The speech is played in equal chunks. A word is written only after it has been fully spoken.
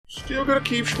Still gonna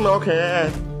keep smoking.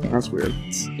 That's weird.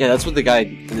 Yeah, that's what the guy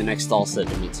in the next stall said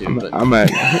to me too. I'm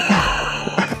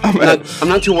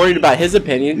not too worried about his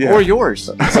opinion or yours.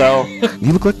 So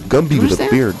you look like Gumby with a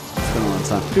beard.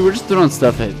 Dude, we're just throwing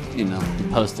stuff at the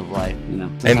post of life.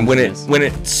 And when it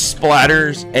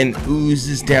splatters and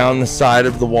oozes down the side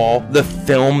of the wall, the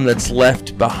film that's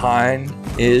left behind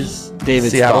is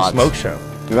David's Seattle thoughts. Smoke Show.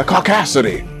 The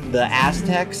Caucasity. The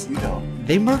Aztecs,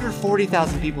 they murdered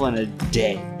 40,000 people in a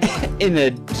day. In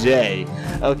a day.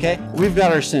 Okay? We've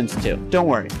got our sins too. Don't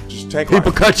worry. Just take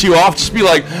People cut you off, just be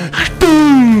like,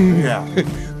 boom! Yeah.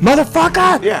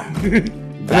 Motherfucker! Yeah.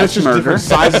 That's just murder. different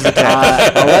sizes of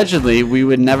cats. Allegedly, we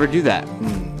would never do that.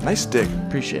 Nice dick.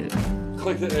 Appreciate it.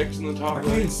 Click the X in the top I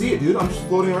can't even see it, dude. I'm just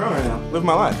floating around right now. Live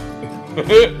my life.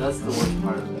 That's the worst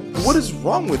part of it. What is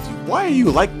wrong with you? Why are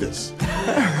you like this?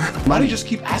 Why do you just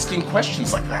keep asking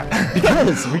questions like that?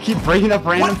 Because we keep bringing up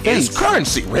random What things. is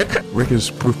currency, Rick? Rick is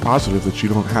proof positive that you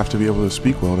don't have to be able to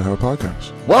speak well to have a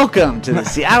podcast. Welcome to the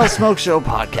Seattle Smoke Show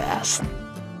podcast.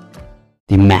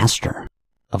 The master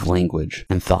of language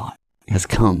and thought has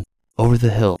come over the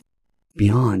hill.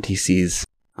 Beyond, he sees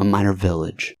a minor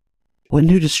village. What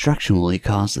new destruction will he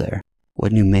cause there?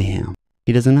 What new mayhem?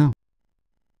 He doesn't know.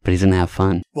 But he's gonna have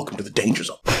fun. Welcome to the danger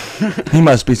zone. He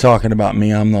must be talking about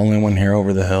me. I'm the only one here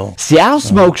over the hill. Seattle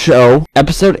Smoke Show,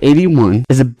 episode 81,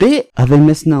 is a bit of a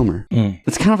misnomer. Mm.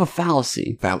 It's kind of a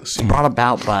fallacy. Fallacy. Brought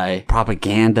about by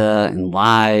propaganda and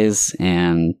lies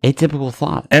and atypical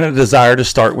thought. And a desire to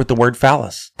start with the word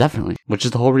phallus. Definitely. Which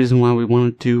is the whole reason why we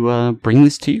wanted to bring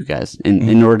this to you guys.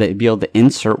 In order to be able to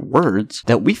insert words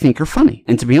that we think are funny.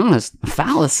 And to be honest,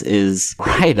 phallus is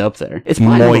right up there. It's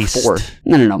my Moist. number 4.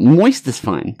 No. Moist is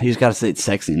fine. You just gotta say it's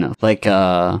sexy enough. Like,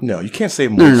 No, you can't say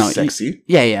more No. sexy.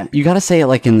 Yeah. You gotta say it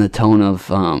like in the tone of,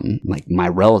 like my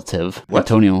relative, What?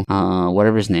 Antonio,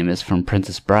 whatever his name is from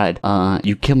Princess Bride.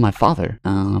 You killed my father.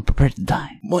 Prepare to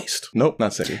die. Moist. Nope,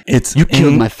 not sexy. It's You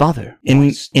killed my father.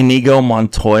 Inigo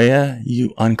Montoya,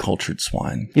 you uncultured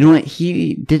swine. You know what?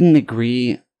 He didn't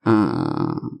agree.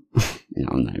 I'm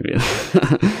not really.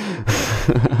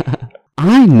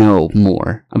 I know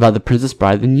more about the Princess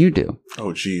Bride than you do,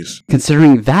 Oh, jeez.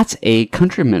 considering that's a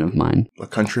countryman of mine. A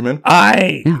countryman?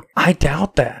 I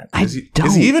doubt that. Is he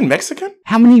even Mexican?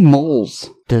 How many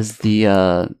moles does the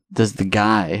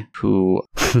guy who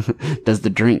does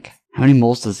the drink? How many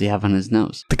moles does he have on his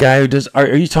nose? The guy who does. Are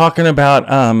you talking about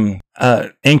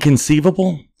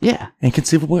Inconceivable? Yeah,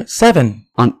 Inconceivable? 7.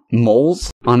 on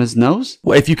moles on his nose.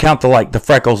 Well, if you count the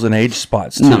freckles and age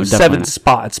spots too. No, definitely 7 not.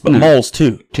 spots, but No. moles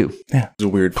too. 2 It's a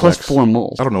weird plus flex. 4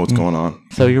 moles. I don't know what's going on.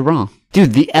 So you're wrong,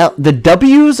 dude. The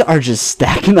W's are just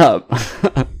stacking up.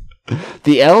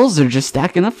 The L's are just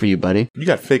stacking up for you, buddy. You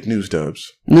got fake news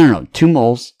dubs. No. 2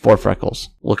 moles, 4 freckles.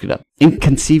 Look it up.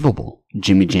 Inconceivable,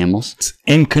 Jimmy Jammels. It's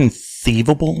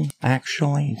inconceivable,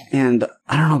 actually. And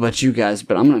I don't know about you guys,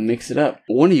 but I'm going to mix it up.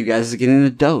 One of you guys is getting a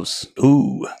dose.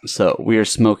 Ooh. So we are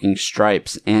smoking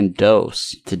Stripes and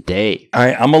Dose today. All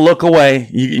right, I'm going to look away.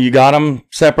 You got them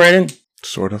separated?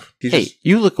 Sort of. Hey,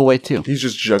 you look away too. He's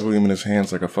just juggling them in his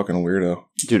hands like a fucking weirdo.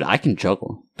 Dude, I can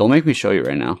juggle. Don't make me show you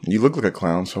right now. You look like a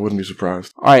clown, so I wouldn't be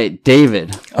surprised. All right,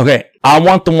 David. Okay, I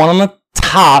want the one on the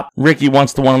top. Ricky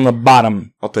wants the one on the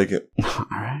bottom. I'll take it. All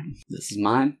right, this is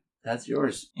mine. That's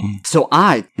yours. Mm. So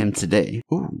I am today.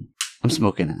 I'm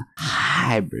smoking a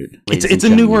hybrid. It's ladies a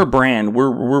and newer gentlemen. brand.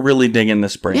 We're really digging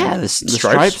this brand. Yeah, the Stripes?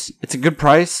 Stripes. It's a good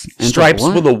price. And it's Stripes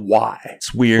like, with what? a Y.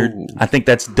 It's weird. Ooh. I think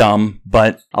that's dumb,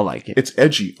 but I like it. It's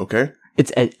edgy, okay?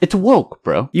 It's woke,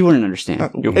 bro. You wouldn't understand.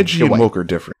 Edgy You're and white. woke are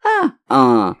different.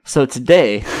 So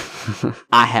today,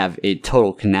 I have a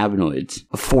total cannabinoids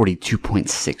of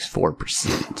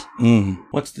 42.64%.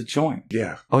 what's the joint?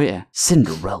 Yeah. Oh yeah,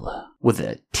 Cinderella with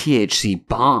a THC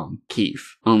bomb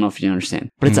keef. I don't know if you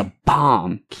understand, but it's a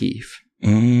bomb keef.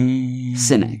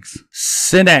 Cinex.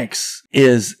 Cinex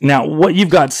is now what you've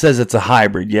got says it's a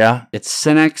hybrid, yeah? It's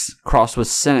Cinex crossed with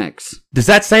Cinex. Does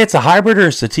that say it's a hybrid or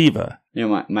a sativa? You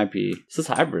know, might be. This is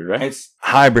hybrid, right? It's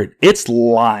hybrid. It's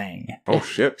lying. Oh,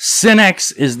 shit.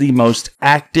 Cinex is the most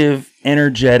active,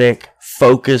 energetic,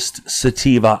 focused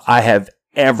sativa I have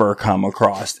ever come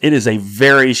across. It is a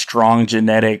very strong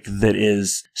genetic that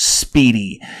is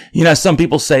speedy. You know, some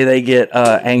people say they get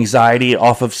anxiety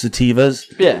off of sativas.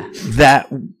 Yeah. That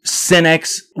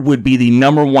Cinex would be the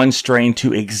number one strain to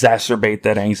exacerbate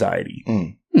that anxiety.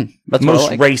 That's what I Most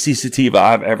like. racy sativa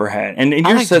I've ever had. And I yours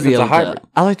like says to be it's a able to- hybrid.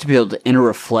 I like to be able to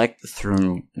interreflect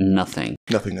through nothing.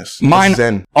 Nothingness. Mine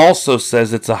Zen. also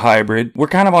says it's a hybrid. We're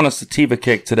kind of on a sativa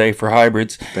kick today for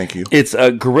hybrids. Thank you. It's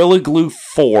a Gorilla Glue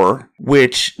 4,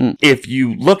 which, if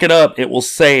you look it up, it will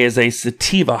say is a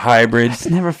sativa hybrid. It's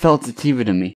never felt sativa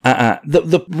to me.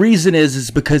 The reason is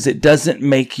because it doesn't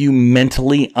make you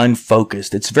mentally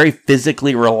unfocused. It's very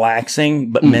physically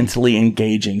relaxing, but mentally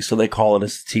engaging. So they call it a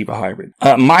sativa hybrid.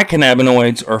 My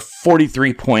cannabinoids are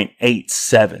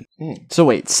 43.87. So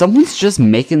wait, someone's just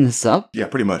making this up? Yeah,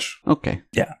 pretty much. Okay.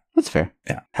 Yeah. That's fair.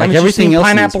 Yeah. Like Haven't everything you seen else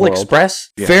in this Pineapple world. Express?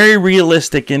 Yeah. Very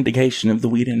realistic indication of the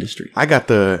weed industry. I got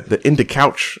the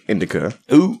Indicouch Indica.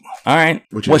 Ooh. All right.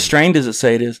 Which What is- strain does it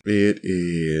say it is? It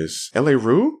is LA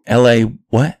Roo? LA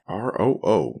what?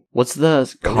 ROO. What's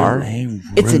the car? LA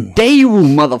It's a Roo.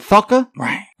 Daewoo, motherfucker.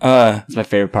 Right. That's my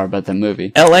favorite part about that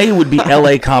movie. LA would be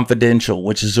LA Confidential,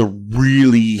 which is a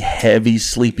really heavy,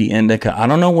 sleepy indica. I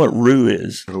don't know what Rue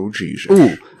is. Oh, geez.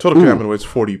 Ooh. Total cannabinoids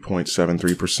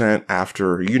 40.73%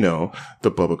 after,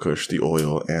 the Bubba Kush, the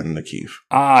oil, and the Keef.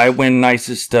 I win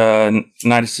nicest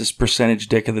percentage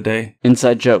dick of the day.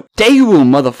 Inside joke. Daewoo,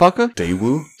 motherfucker.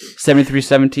 Daewoo?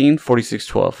 7317,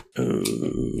 4612.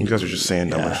 You guys are just saying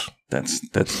numbers.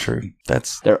 That's true.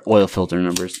 That's They're oil filter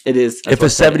numbers. It is. if a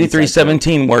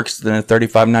 7317 works, then a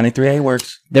 3593A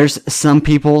works. There's some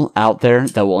people out there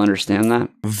that will understand that.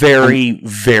 Very,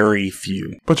 very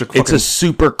few. Bunch of It's fucking- a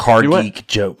super car You know what? geek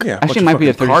joke. Yeah, Actually, it might be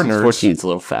a 3614. It's a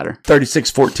little fatter.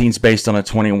 3614 is based on a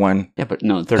 21. Yeah, but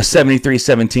no, A 30.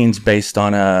 7317 is based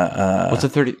on a What's a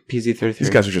 30? PZ33? These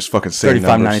guys are just fucking saying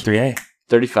numbers. 3593A.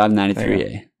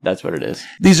 3593A. That's what it is.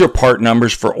 These are part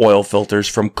numbers for oil filters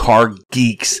from car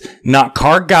geeks, not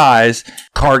car guys,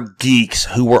 car geeks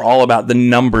who were all about the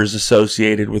numbers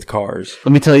associated with cars.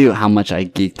 Let me tell you how much I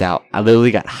geeked out. I literally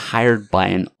got hired by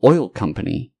an oil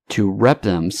company to rep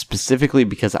them specifically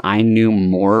because I knew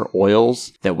more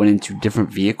oils that went into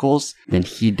different vehicles than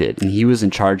he did. And he was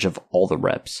in charge of all the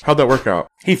reps. How'd that work out?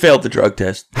 He failed the drug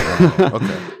test.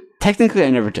 Okay. Technically, I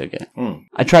never took it.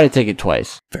 I tried to take it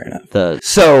twice. Fair enough. The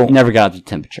So never got up to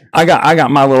temperature. I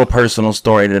got my little personal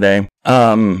story today.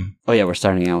 Oh yeah, we're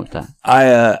starting out with that.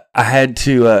 I had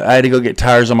to go get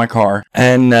tires on my car,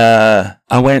 and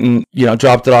I went and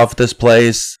dropped it off at this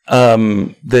place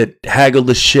that haggled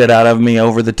the shit out of me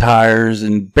over the tires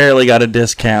and barely got a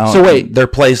discount. So wait. Their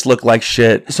place looked like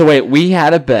shit. So wait, we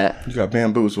had a bet. You got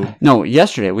bamboozled. No,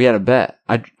 yesterday we had a bet.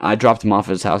 I dropped him off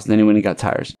at his house, and then he went and got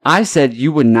tires. I said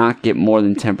you would not get more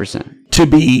than 10%. To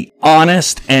be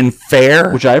honest and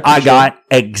fair, Which I appreciate. got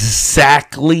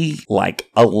exactly like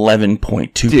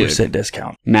 11.2%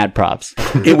 discount. Mad props.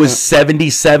 It was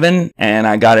 77 and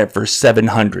I got it for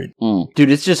 700. Dude,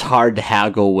 it's just hard to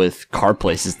haggle with car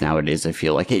places nowadays, I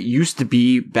feel like. It used to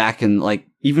be back in,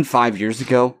 even 5 years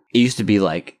ago, it used to be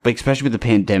like especially with the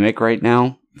pandemic right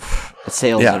now,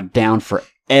 sales Yeah. are down for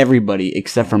everybody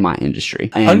except for my industry.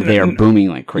 And they are booming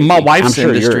like crazy. My wife's I'm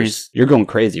sure industry's- you're going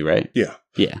crazy, right? Yeah.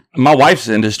 Yeah. My wife's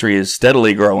industry is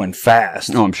steadily growing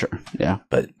fast. No, I'm sure. Yeah.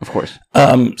 But Of course.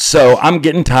 so I'm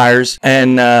getting tires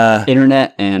and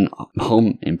Internet and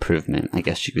home improvement, I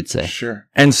guess you could say. Sure.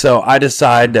 and so I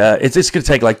decide it's going to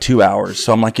take like 2 hours.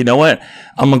 So I'm like, you know what?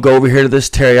 I'm going to go over here to this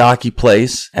teriyaki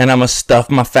place and I'm going to stuff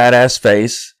my fat ass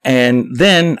face. And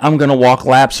then I'm going to walk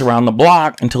laps around the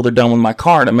block until they're done with my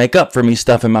car to make up for me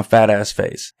stuffing my fat ass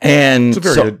face. And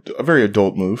It's a very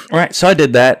adult move. right. So I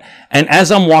did that. And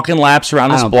as I'm walking laps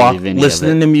around I this don't block, believe any of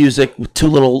listening it. to music with two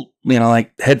little,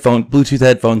 Bluetooth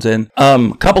headphones in,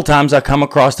 a couple times I come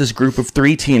across this group of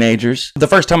 3 teenagers. The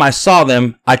first time I saw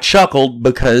them, I chuckled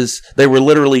because they were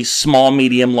literally small,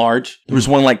 medium, large. There was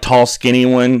one tall, skinny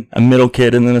one, a middle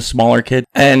kid, and then a smaller kid.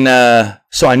 And,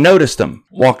 so I noticed them,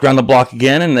 walked around the block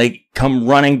again, and they come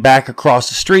running back across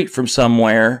the street from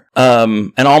somewhere,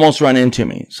 and almost run into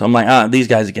me. So I'm like, these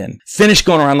guys again. Finish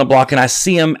going around the block, and I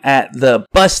see them at the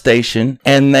bus station,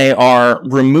 and they are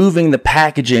removing the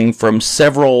packaging from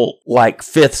several,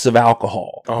 fifths of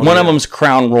alcohol. One of them's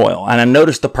Crown Royal, and I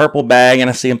noticed the purple bag, and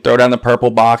I see them throw down the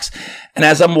purple box. And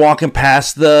as I'm walking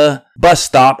past the bus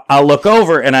stop, I look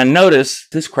over, and I notice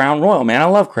this Crown Royal, man. I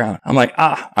love Crown. I'm like,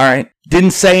 all right.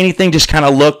 Didn't say anything, just kind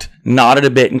of looked, nodded a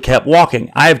bit, and kept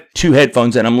walking. I have 2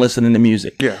 headphones in. I'm listening to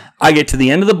music. Yeah. I get to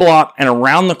the end of the block and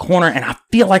around the corner, and I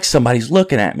feel like somebody's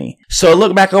looking at me. So I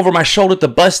look back over my shoulder at the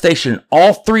bus station.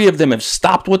 All 3 of them have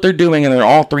stopped what they're doing, and they're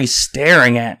all 3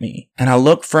 staring at me. And I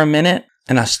look for a minute,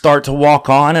 and I start to walk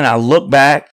on, and I look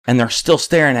back, and they're still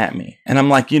staring at me. And I'm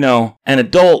like, an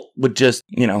adult would just,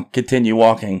 continue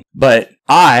walking. But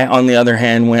I, on the other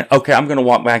hand, went, okay, I'm going to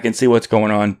walk back and see what's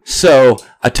going on. So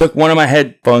I took one of my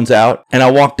headphones out and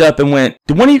I walked up and went,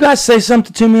 did one of you guys say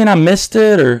something to me and I missed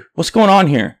it? Or what's going on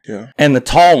here? Yeah. And the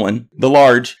tall one, the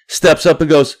large, steps up and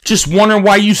goes, just wondering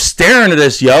why you staring at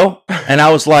us, yo. And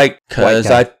I was like, because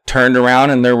I turned around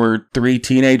and there were 3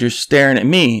 teenagers staring at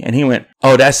me. And he went,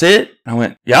 oh, that's it? I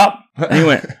went, yup. And he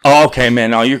went, oh, okay,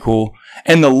 man. No, you're cool.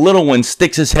 And the little one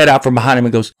sticks his head out from behind him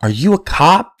and goes, are you a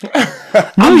cop?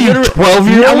 No, you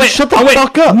 12-year-old. Shut the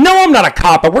fuck up. No, I'm not a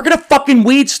cop. I work at a fucking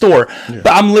weed store. Yeah.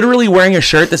 But I'm literally wearing a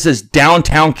shirt that says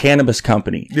Downtown Cannabis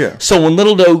Company. Yeah. So when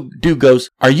little dude goes,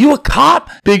 are you a cop?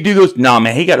 Big dude goes, nah,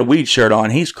 man, he got a weed shirt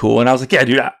on. He's cool. And I was like, yeah,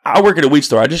 dude, I work at a weed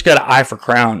store. I just got an eye for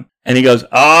Crown. And he goes,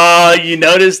 oh, you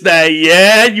noticed that?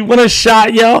 Yeah, you want a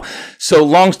shot, yo? So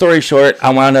long story short,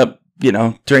 I wound up,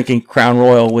 drinking Crown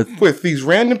Royal with these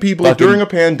random people during a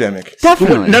pandemic.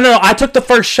 Definitely. No, I took the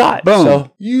first shot. Boom.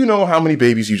 So you know how many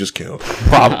babies you just killed.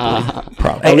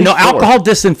 Probably. Hey, alcohol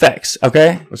disinfects,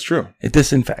 okay? That's true. It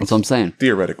disinfects. That's what I'm saying.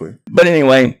 Theoretically. But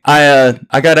anyway, I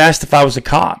got asked if I was a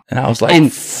cop. And I was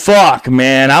like, fuck,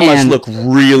 man, I must look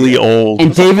really old.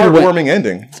 And David, a heartwarming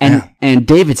ending. And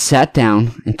David sat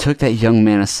down and took that young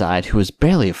man aside, who was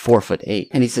barely 4'8",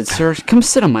 and he said, "Sir, come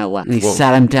sit on my lap." And he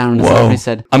sat him down on his lap and he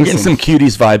said, I'm getting some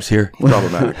cuties vibes here.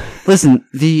 Problematic. Listen,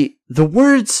 the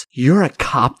words "you're a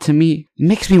cop" to me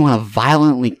makes me want to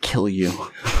violently kill you.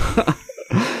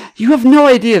 You have no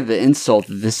idea the insult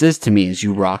that this is to me as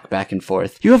you rock back and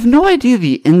forth. You have no idea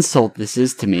the insult this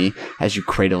is to me as you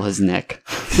cradle his neck.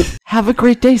 Have a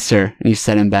great day, sir. And you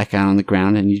set him back out on the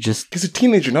ground and you just... He's a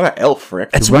teenager, not an elf, Rick.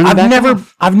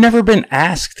 I've never been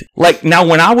asked. Like, now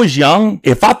when I was young,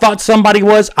 if I thought somebody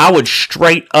was, I would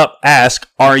straight up ask,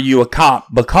 are you a cop?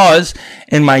 Because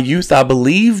in my youth, I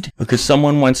believed, because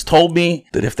someone once told me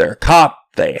that if they're a cop,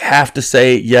 they have to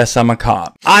say, yes, I'm a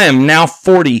cop. I am now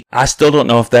 40. I still don't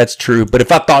know if that's true. But if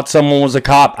I thought someone was a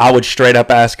cop, I would straight up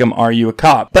ask them, are you a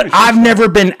cop? But I've never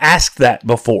been asked that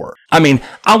before. I mean,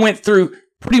 I went through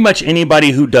pretty much anybody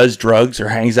who does drugs or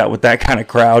hangs out with that kind of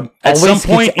crowd. At some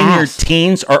point in your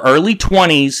teens or early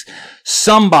 20s,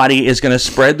 somebody is going to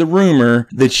spread the rumor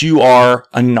that you are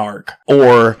a narc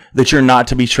or that you're not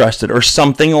to be trusted or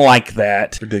something like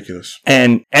that. Ridiculous.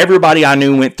 And everybody I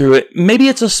knew went through it. Maybe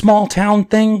it's a small town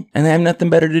thing and they have nothing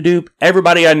better to do.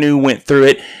 Everybody I knew went through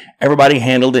it. Everybody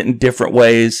handled it in different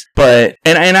ways. But,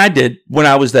 and I did when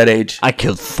I was that age. I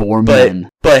killed 4 men.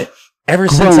 But ever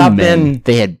since I've been...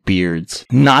 They had beards.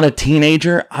 Not a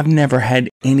teenager, I've never had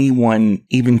anyone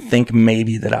even think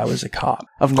maybe that I was a cop.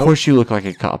 Of course you look like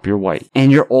a cop. You're white.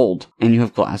 And you're old. And you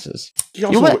have glasses. He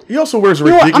also wears a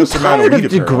ridiculous amount of weed. I'm tired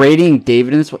of degrading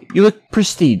David in this way. You look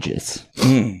prestigious.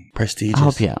 Prestigious. I'll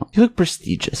help you out. You look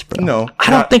prestigious, bro. No.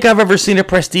 I don't think I've ever seen a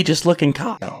prestigious looking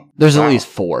cop. No. There's at least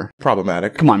 4.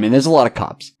 Problematic. Come on, man. There's a lot of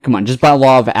cops. Come on. Just by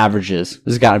law of averages,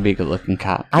 there's got to be a good looking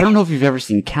cop. I don't know if you've ever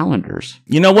seen calendars.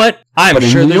 You know what? I'm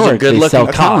sure there's a good looking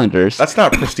cop. Calendars. That's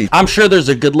not prestige. I'm sure there's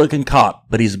a good looking cop,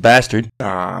 but he's a bastard.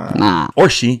 Nah. Or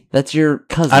she. That's your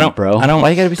cousin, bro. Why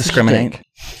you gotta be discriminate? Such a dick?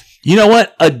 You know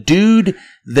what? A dude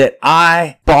that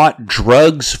I bought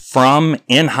drugs from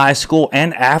in high school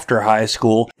and after high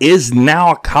school is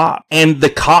now a cop. And the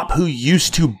cop who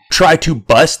used to try to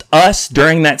bust us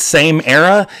during that same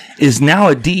era is now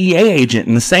a DEA agent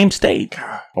in the same state.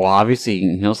 Well, obviously, he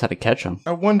knows how to catch them.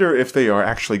 I wonder if they are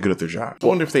actually good at their job. I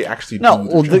wonder if they actually do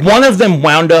their job. One of them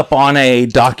wound up on a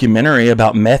documentary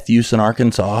about meth use in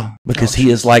Arkansas because he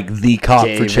is like the cop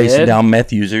for chasing down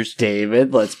meth users.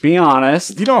 David, let's be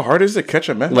honest. Do you know how hard it is to catch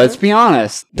a meth? Let's be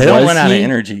honest. They don't run out of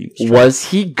energy.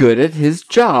 Was he good at his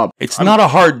job? It's not a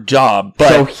hard job, but...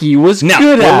 So he was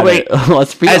good at it.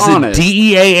 Let's be honest. As a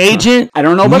DEA agent, I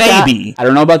don't know about that. Maybe. I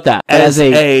don't know about that. As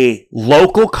a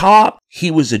local cop, he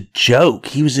was a joke.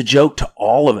 He was a joke to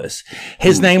all of us.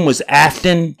 His name was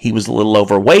Afton. He was a little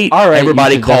overweight. All right,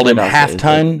 everybody called him Half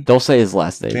Ton. Don't say his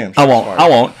last name. Damn, I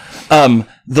won't.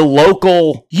 The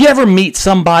local, you ever meet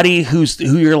somebody who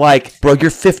you're like, bro,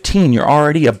 you're 15, you're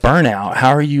already a burnout.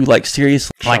 How are you like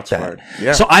seriously like that?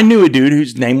 Yeah. So I knew a dude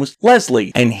whose name was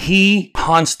Leslie, and he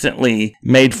constantly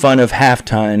made fun of Half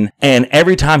Ton, and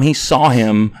every time he saw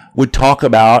him would talk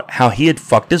about how he had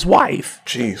fucked his wife.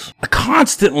 Jeez.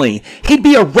 Constantly. He'd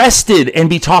be arrested and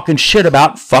be talking shit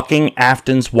about fucking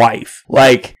Afton's wife.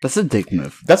 Like, that's a dick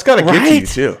move. That's gotta get to you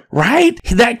too. Right?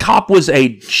 That cop was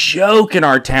a joke in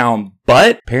our town.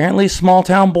 But apparently, small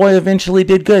town boy eventually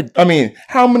did good. I mean,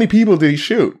 how many people did he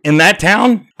shoot? In that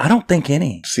town, I don't think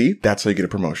any. See, that's how you get a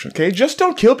promotion. Okay, just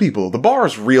don't kill people. The bar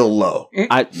is real low.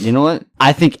 You know what?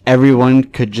 I think everyone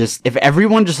could just, if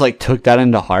everyone just like took that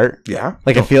into heart, Yeah.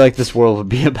 like I feel like this world would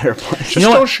be a better place. Just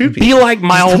don't shoot people. Be like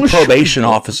my Just old don't shoot probation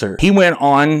people. officer. He went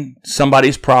on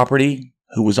somebody's property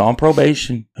who was on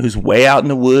probation, who's way out in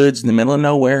the woods in the middle of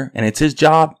nowhere, and it's his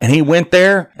job. And he went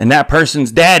there, and that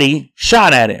person's daddy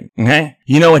shot at him. Okay?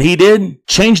 You know what he did?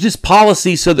 Changed his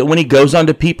policy so that when he goes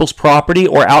onto people's property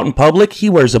or out in public, he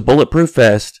wears a bulletproof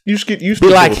vest. You just get used Be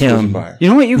to like bullets whizzing him. by. You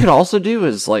know what you could also do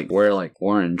is like wear like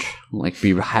orange, like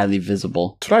be highly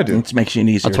visible. That's what I do. It makes you an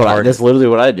easier That's what target. that's literally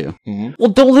what I do. Mhm.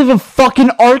 Well, don't live in fucking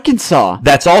Arkansas.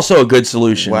 That's also a good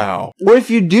solution. Wow. Or if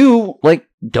you do, like,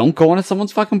 don't go onto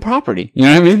someone's fucking property. You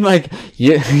know what I mean? Like,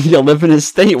 you live in a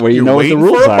state where you You're know what the waiting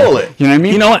rules for a are. bullet. You know what I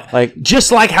mean? You know what? Like,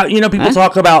 Just like how, people Huh?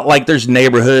 talk about, like, there's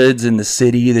neighborhoods in the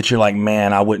city that you're like,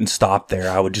 man, I wouldn't stop there.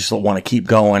 I would just want to keep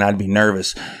going. I'd be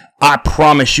nervous. I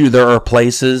promise you there are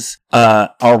places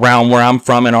around where I'm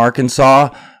from in Arkansas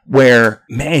where,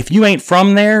 man, if you ain't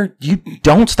from there, you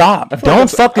don't stop. Don't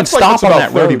fucking stop on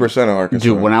that road. 30% of Arkansas.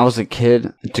 dude, when I was a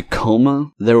kid,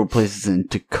 Tacoma, there were places in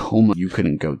Tacoma you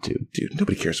couldn't go to. Dude,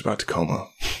 nobody cares about Tacoma.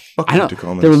 Fuck I know.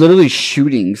 Tacoma. There were literally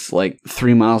shootings like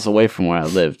 3 miles away from where I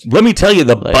lived. Let me tell you,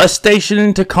 the bus station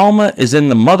in Tacoma is in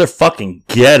the motherfucking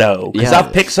ghetto. Because Yeah,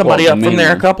 I've picked somebody well, up the from main there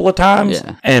a one. couple of times.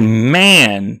 Yeah. And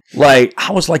man, like,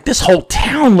 I was like, this whole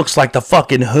town looks like the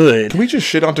fucking hood. Can we just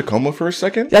shit on Tacoma for a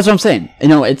second? That's what I'm saying. You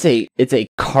know, it's a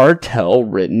cartel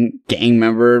written gang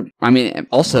member. I mean,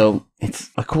 also it's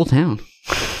a cool town.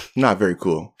 Not very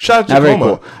cool. Shout out to Not very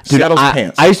Tacoma. cool. Dude, Seattle's I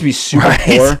pants. used to be super Right.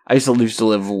 poor. I used to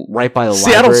live right by the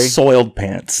Seattle's library. soiled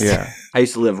pants. yeah. I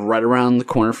used to live right around the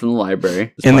corner from the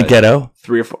library. It's In the probably ghetto.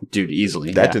 3 or 4, dude,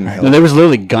 easily. That yeah. didn't help. No, there was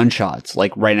literally gunshots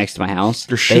like right next to my house.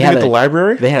 You're They shooting had at the a-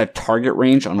 library? They had a target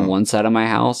range on one side of my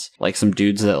house, like some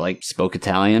dudes that like spoke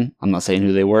Italian. I'm not saying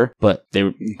who they were, but they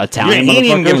were Italian He ain't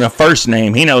even giving motherfuckers. a first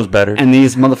name. He knows better. And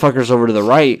these motherfuckers over to the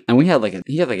right, and he had like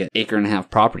an acre and a half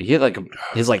property. He had like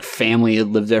his like family had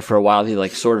lived there for a while. He had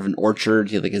like sort of an orchard.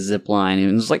 He had like a zip line.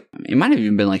 It was like it might have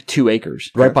even been like 2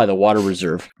 acres right by the water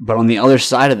reserve. But on the other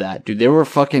side of that, dude, there were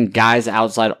fucking guys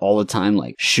outside all the time,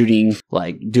 like shooting,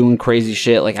 like doing crazy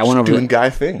shit. Like I went over Doing there. guy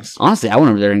things. Honestly, I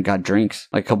went over there and got drinks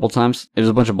like a couple times. It was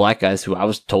a bunch of black guys who I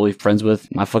was totally friends with.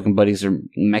 My fucking buddies are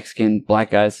Mexican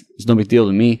black guys. It's no big deal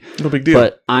to me. No big deal.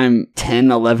 But I'm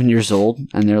 10, 11 years old,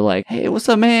 and they're like, hey, what's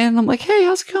up, man? I'm like, hey,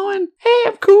 how's it going? Hey,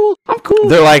 I'm cool. I'm cool.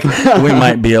 They're like, we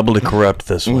might be able to corrupt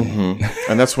this one.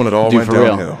 And that's when it all Dude, went for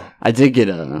real. downhill. I did get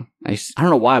I don't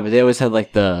know why, but they always had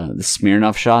like the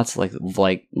Smirnoff shots, like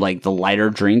the lighter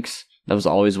drinks. That was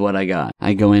always what I got.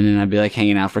 I'd go in and I'd be like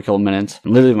hanging out for a couple minutes.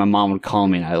 And literally, my mom would call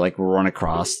me and I'd like run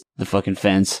across the fucking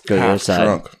fence, go to the other Half side.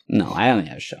 drunk. No, I only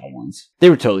had a shot once. They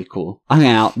were totally cool. I hung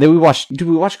out. Then we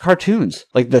watched cartoons.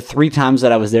 Like the 3 times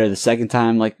that I was there, the second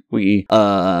time, like we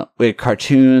had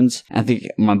cartoons. I think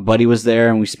my buddy was there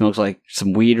and we smoked like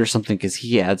some weed or something because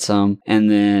he had some. And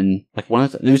then like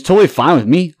it was totally fine with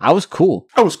me. I was cool.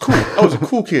 I was cool. I was a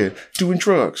cool kid doing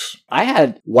drugs. I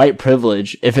had white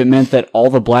privilege if it meant that all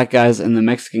the black guys and the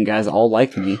Mexican guys all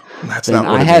liked me. That's Then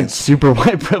not what I it had means. super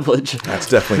white privilege. That's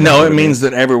definitely not No, what it means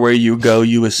that everywhere you go,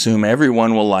 you assume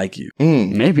everyone will like you.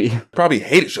 Maybe. Probably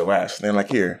hated your ass. They're like,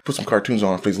 here, put some cartoons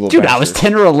on for these little Dude, I was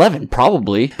bastards. 10 or 11,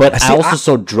 probably. But See, I also I-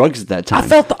 sold drugs at that time. I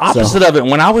felt the opposite of it.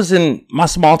 When I was in my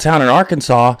small town in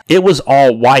Arkansas, it was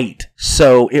all white.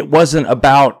 So it wasn't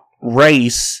about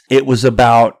race. It was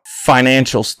about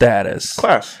financial status.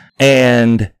 Class.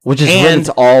 And Which is what and it's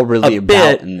all really a about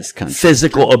bit in this country.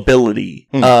 physical ability.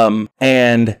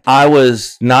 And I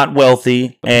was not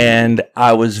wealthy and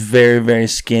I was very, very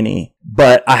skinny,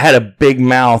 but I had a big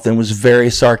mouth and was very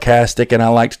sarcastic and I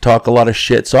liked to talk a lot of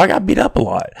shit. So I got beat up a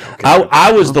lot.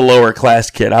 I was the lower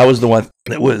class kid. I was the one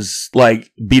that was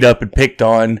like beat up and picked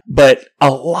on, but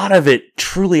a lot of it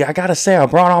truly, I gotta say, I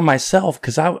brought on myself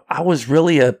because I was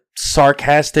really a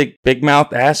sarcastic, big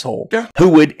mouth asshole who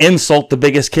would insult the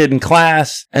biggest kid in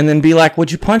class and then be like,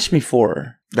 what'd you punch me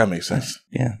for? That makes sense.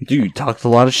 Yeah. Dude, you talked a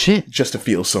lot of shit. Just to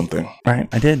feel something. Right.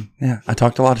 I did. Yeah. I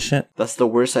talked a lot of shit. That's the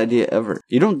worst idea ever.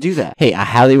 You don't do that. Hey, I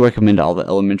highly recommend all the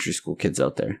elementary school kids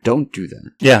out there. Don't do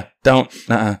that. Yeah.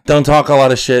 Don't talk a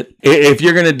lot of shit. If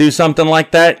you're going to do something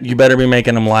like that, you better be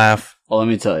making them laugh. Well, let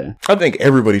me tell you. I think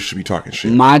everybody should be talking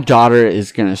shit. My daughter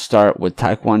is going to start with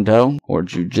Taekwondo or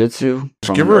Jiu-Jitsu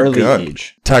from give an her a early gun.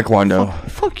 age. Taekwondo.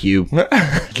 Fuck you.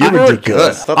 You're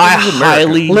ridiculous. I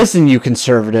highly... Listen, you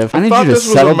conservative. I need thought you to this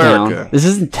was settle America. down. This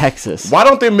isn't Texas. Why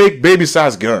don't they make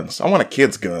baby-sized guns? I want a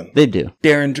kid's gun. They do.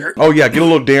 Derringer. Oh, yeah, get a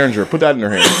little Derringer. Put that in her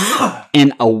hand.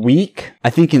 In a week, I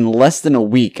think in less than a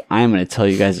week, I am going to tell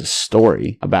you guys a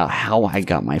story about how I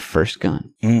got my first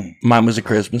gun. Mine was a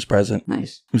Christmas present.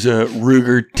 Nice. It was a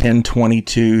Ruger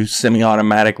 1022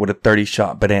 semi-automatic with a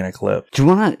 30-shot banana clip. Do you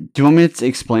want me to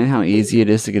explain how easy it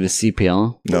is to get a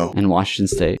CPL? No. In Washington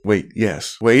State. Wait,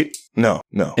 yes. Wait, no.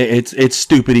 It's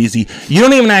stupid easy. You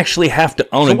don't even actually have to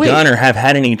own a wait. gun or have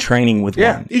had any training with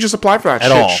Yeah, one. you just apply for that At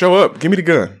shit. all. Show up. Give me the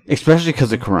gun. Especially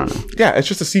because of Corona. Yeah, it's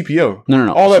just a CPO.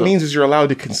 No. All that So- means is you're allowed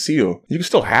to conceal. You can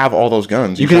still have all those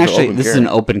guns. You can just have to actually, open this is carry.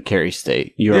 an open carry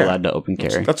state. You're Yeah. allowed to open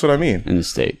carry That's what I mean. in the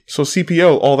state. So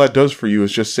CPO, all that does for you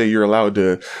is just say you're allowed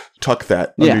to tuck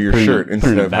that under your put it in shirt put it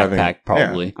instead in a of having backpack,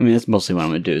 probably. Yeah, I mean, that's mostly what I'm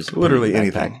going to do is put it in a literally backpack.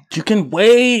 anything. You can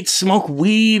wait, smoke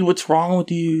weed. What's wrong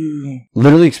with you?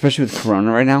 Literally, especially with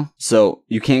Corona right now. So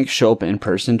you can't show up in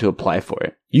person to apply for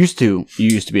it. You used to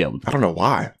be able to. I don't know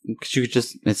why. Because you could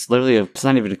just, it's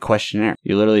not even a questionnaire.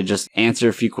 You literally just answer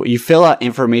a few, you fill out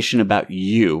information about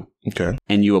you Okay.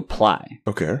 and you apply.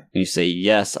 Okay. And you say,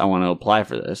 yes, I want to apply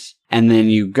for this. And then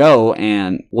you go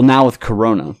and, well, now with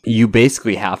Corona, you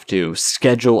basically have to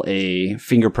schedule a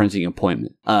fingerprinting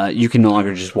appointment. You can no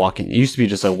longer just walk in. It used to be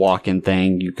just a walk-in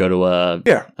thing. You go to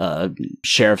a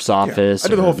sheriff's office. I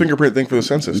did the or whole fingerprint thing for the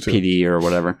census too. PD or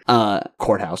whatever.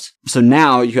 Courthouse. So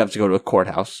now you have to go to a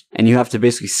courthouse and you have to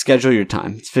basically schedule your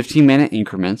time. It's 15-minute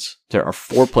increments. There are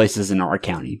 4 places in our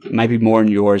county. It might be more in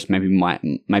yours, maybe might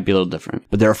be a little different,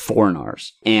 but there are 4 in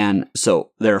ours. And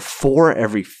so there are 4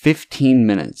 every 15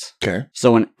 minutes. Okay.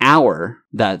 So an hour,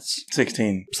 that's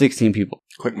 16. 16 people.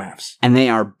 Quick maths. And they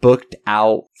are booked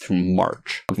out through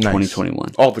March of Nice.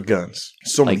 2021. All the guns.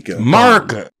 So many Like, guns.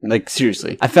 Mark. Like,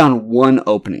 seriously. I found one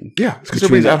opening. Yeah, it's because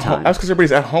Between everybody's that at home. time. That's because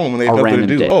everybody's at home and they A have nothing to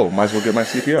random do. day. Oh, might as well get my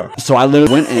CPR. So I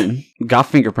literally went in, got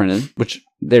fingerprinted, which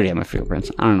they already have my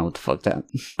fingerprints. I don't know what the fuck that.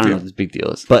 I don't know what this big deal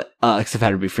is. But, because I've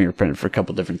had to be fingerprinted for a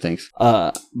couple different things.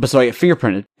 But so I get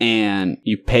fingerprinted and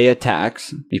you pay a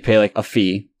tax, you pay like a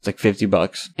fee. It's like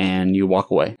 $50 and you walk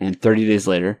away. And 30 days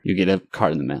later, you get a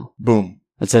card in the mail. Boom.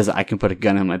 It says I can put a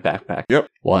gun in my backpack. Yep.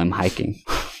 While I'm hiking,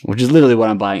 which is literally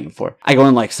what I'm buying it for. I go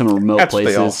in like some remote That's what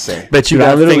places. they all say. Bet you Dude, I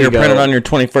got literally fingerprinted go- on your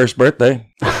 21st birthday.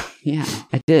 Yeah,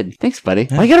 I did. Thanks, buddy.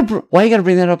 Why you gotta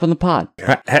bring that up on the pod?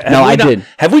 No, I did.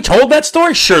 Have we told that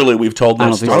story? Surely we've told I that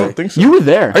don't think story. so. I don't think so. You were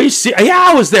there. Are you serious? Yeah,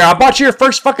 I was there. I bought you your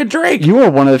first fucking drink. You were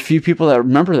one of the few people that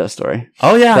remember that story.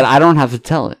 Oh, yeah. That I don't have to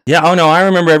tell it. Yeah, oh no, I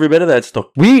remember every bit of that story.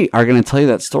 We are going to tell you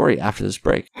that story after this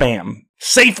break. Bam.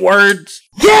 Safe words.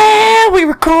 Yeah, we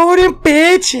recording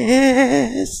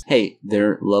bitches. Hey,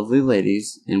 they're lovely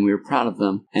ladies, and we're proud of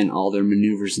them and all their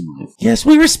maneuvers in life. Yes,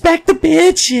 we respect the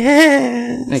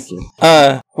bitches. Thank you.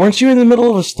 Weren't you in the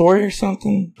middle of a story or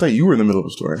something? I thought you were in the middle of a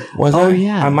story. Was Oh, I?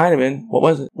 yeah. I might have been. What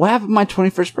was it? What happened to my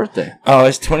 21st birthday? Oh,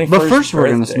 it's 21st But first, we're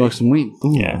going to birthday. smoke some weed.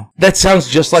 Yeah. That sounds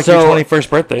just like So, your 21st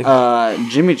birthday.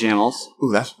 Jimmy Jamels.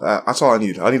 Ooh, that's all I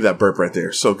need. I need that burp right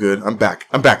there. So good. I'm back.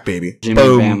 I'm back, baby. Jimmy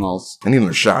Boom. Jamels. I need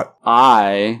another shot.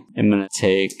 I am going to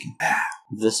take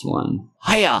this one.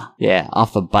 Hiya! Yeah,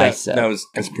 off a bicep.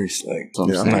 That's pretty slick. That's what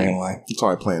I'm Yeah, I'm not saying. gonna lie. That's how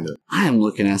I planned it. I am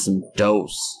looking at some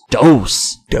dose.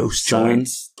 Dose. Dose Son.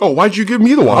 joints. Oh, why'd you give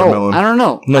me the watermelon? Oh, I don't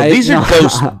know. No, these are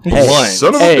Dose Hey, blunts.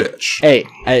 Son of a hey, bitch.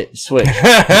 Hey, switch.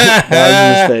 That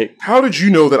was a mistake. How did you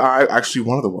know that I actually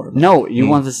wanted the watermelon? No, you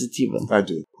want the sativa. I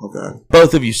did. Okay.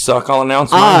 Both of you suck. I'll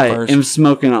announce mine I first. am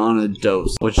smoking on a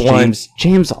dose, which Blunt.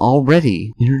 James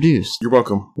already introduced. You're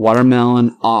welcome.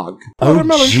 Watermelon Og.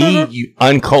 Watermelon OG, sugar. you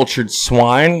uncultured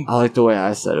swine. I like the way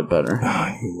I said it better.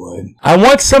 Oh, you would. I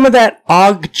want some of that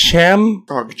Og Chem.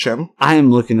 Oh, Chem. I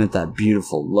am looking at that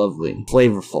beautiful, lovely,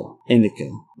 flavorful indica.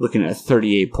 Looking at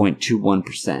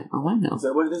 38.21%. Oh, I know. Is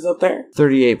that what it is up there?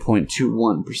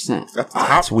 38.21%. That's the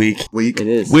top. It's weak. Weak. It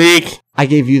is. Weak. I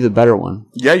gave you the better one.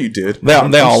 Yeah, you did. They I'm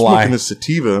all smoking lie. the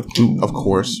sativa, of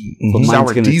course. But Sour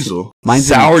mine's gonna diesel. Mine's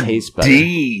Sour gonna taste better.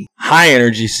 D. High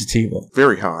energy sativa.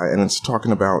 Very high. And it's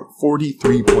talking about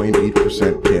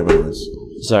 43.8% cannabis.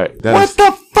 Sorry. That What is-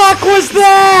 the fuck was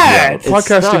that? Yeah, It's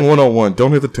podcasting stuck. 101.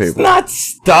 Don't hit the table. Not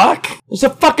stuck. There's a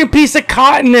fucking piece of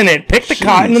cotton in it. Pick the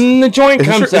cotton and then the joint Is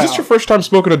comes this your first time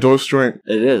smoking a dose joint?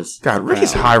 It is. God,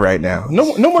 Ricky's high right now.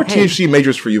 No more THC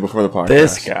majors for you before the podcast.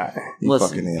 This guy. You Listen.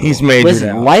 fucking animal. He's majored Listen,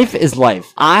 out. life is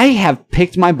life. I have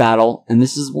picked my battle, and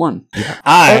this is one.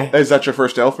 Is that your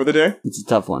first L for the day? It's a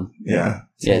tough one. Yeah.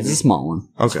 Yeah, it's a small one.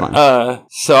 It's Okay. fine.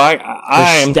 So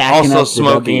I am stacking also up the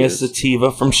smoking a W's.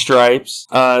 sativa from Stripes.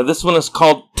 This one is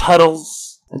called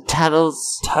Tuttles.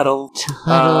 Tuttles. Tuttle.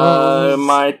 Tuttles.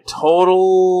 My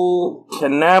total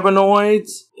cannabinoids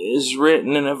is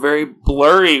written in a very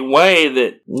blurry way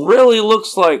that really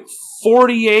looks like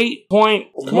 48.18.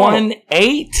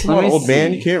 Come on, old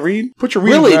man, you can't read? Put your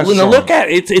reading Really, glasses when I on. look at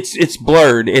it, it's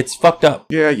blurred. It's fucked up.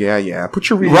 Yeah. Put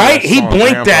your reading Right? glasses He on,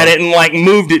 blinked Grandpa. at it and like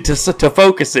moved it to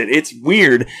focus it. It's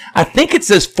weird. I think it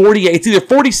says 48. It's either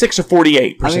 46 or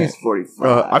 48%. I think it's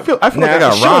 45. I feel like I Nah,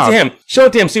 got show robbed. it to him. Show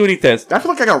it to him. See what he says. I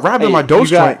feel like I got robbed Hey, in my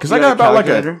dose you got- joint because you I got got a about like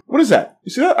calculator? what is that?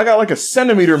 You see that? I got like a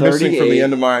centimeter missing from the 38.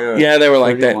 end of my. Yeah, they were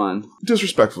like that. 31.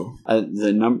 Disrespectful.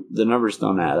 The numbers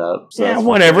don't add up. So Yeah, that's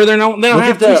whatever. They don't Look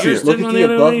have at to. You're the look sitting at on the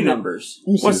other above end. numbers.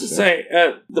 Let me see What's it this say?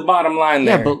 The bottom line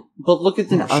Yeah, there. but look at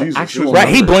the Jesus, actual Right,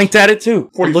 he numbers. blinked at it too.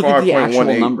 Look at the actual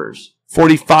 45.18. numbers.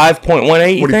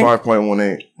 45.18, you think?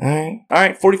 45.18. All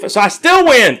right, 45. So I still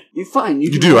win. You're fine.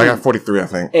 You can do. I win. got 43, I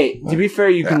think. Hey, to be fair,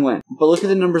 you can win. But look at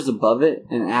the numbers above it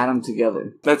and add them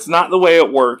together. That's not the way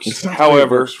it works. It's not the way it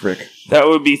However, works, Rick. that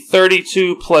would be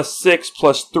 32 plus 6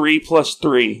 plus 3 plus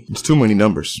 3. It's too many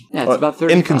numbers. Yeah, it's about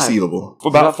 35. Inconceivable.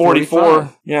 About about 44.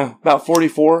 45. Yeah, about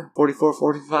 44. 44,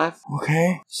 45?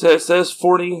 Okay. So it says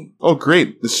 40, Oh,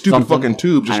 great. The stupid Something. fucking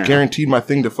tube I just don't know. guaranteed my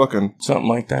thing to fucking... something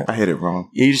like that. I hit it wrong.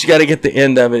 You just got to get the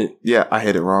end of it. Yeah, I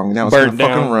hit it wrong. Now it's Burnt gonna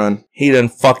fucking down. run. He done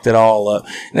fucked it all up.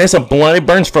 And it's a blunt. It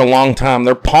burns for a long time.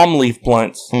 They're palm leaf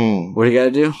blunts. What do you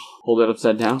gotta do? Hold it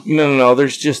upside down? No.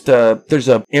 There's just there's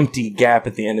a empty gap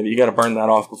at the end of it. You got to burn that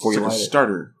off before It's you like a light it.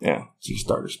 starter. Yeah, it's your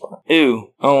starter spot.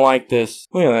 Ew, I don't like this.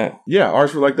 Look at that. Yeah,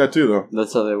 ours were like that too, though.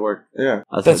 That's how they work. Yeah.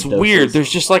 That's how dose weird. is. There's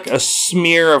just like a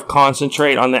smear of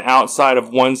concentrate on the outside of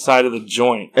one side of the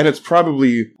joint. And it's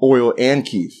probably oil and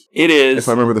Keith, It is. if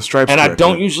I remember the stripes And I correctly.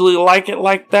 don't usually like it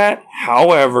like that.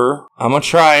 However, I'm going to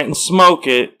try it and smoke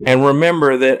it. And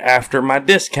remember that after my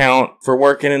discount for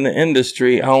working in the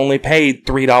industry, I only paid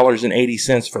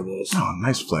 $3.80 for this. Oh,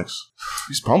 nice flex.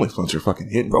 These palm leaf blunts are fucking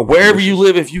hitting. But wherever you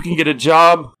live, if you can get a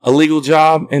job, a legal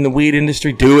job in the weed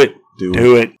industry, do it.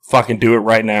 Do it. Fucking do it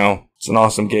right now. It's an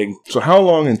awesome gig. So how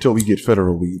long until we get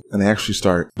federal weed and they actually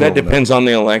start? That blowing depends on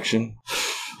the election. up?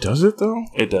 Does it though?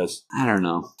 It does. I don't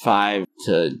know. 5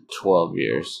 to 12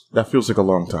 years. That feels like a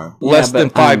long time. Less but, than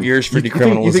 5 years for You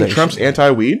decriminalization. think Trump's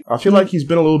anti-weed? I feel like he's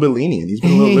been a little bit lenient. He's been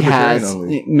a little He libertarian has. on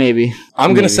weed. Maybe.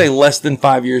 I'm going to Maybe. say less than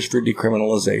 5 years for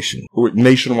decriminalization.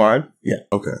 Nationwide? Yeah.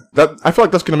 Okay. I feel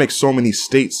like that's going to make so many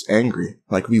states angry.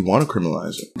 Like, we want to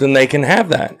criminalize it. Then they can have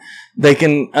that. They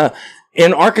can.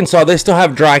 In Arkansas, they still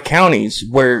have dry counties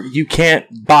where you can't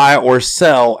buy or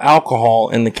sell alcohol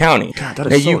in the county. God, that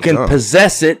is now so you can dumb.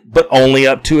 possess it, but only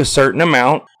up to a certain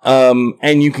amount.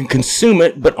 And you can consume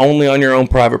it, but only on your own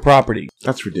private property.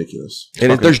 That's ridiculous.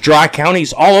 And Fucking- there's dry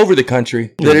counties all over the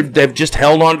country that they've just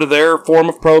held on to their form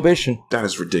of prohibition. That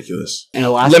is ridiculous. In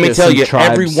Alaska, Let me tell some you, tribes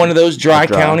every one of those dry are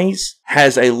dry. counties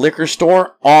has a liquor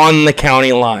store on the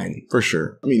county line. For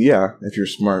sure. I mean, yeah, if you're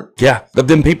smart. Yeah, but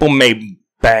then people made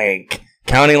bank.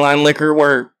 County line liquor,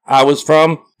 where I was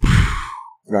from,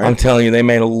 Right? I'm telling you, they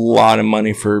made a lot of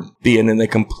money for being in the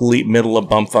complete middle of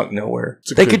bumfuck nowhere.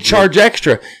 It's a They good could charge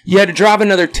extra. You had to drive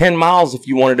another 10 miles if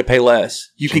you wanted to pay less.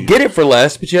 You could get it for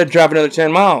less, but you had to drive another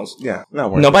 10 miles. Yeah,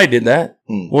 not worth Nobody did that.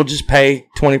 Hmm. We'll just pay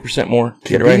 20% more. it.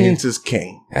 Get it right here. Convenience is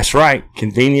king. That's right.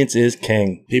 Convenience is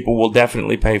king. People will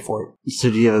definitely pay for it. So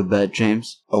do you have a bet,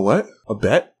 James? A what? A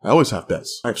bet? I always have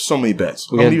bets. I have so many bets.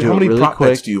 We How gotta many, do how it many really prop quick.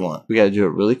 bets do you want? We gotta do it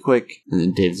really quick, and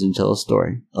then Dave's gonna tell a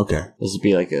story. Okay. This would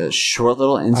be like a short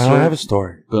little insert. I don't have a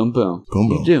story. Boom, boom. Boom,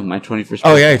 boom. You do. My 21st Oh,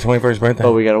 birthday. yeah, your 21st birthday.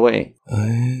 But we gotta wait.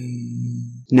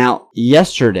 Now,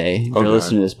 yesterday, if Oh, you're God.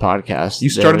 listening to this podcast, You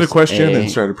started a there's question and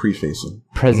started prefacing.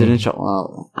 presidential.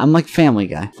 Well, I'm like Family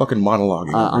Guy. Fucking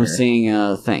monologuing. over I'm here. seeing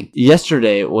a thing.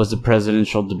 Yesterday was the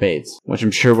presidential debates, which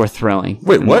I'm sure were thrilling.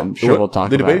 Wait, and what? I'm sure What? we'll talk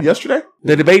the about debate it. yesterday?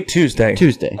 The debate Tuesday.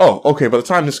 Tuesday, Oh, okay. By the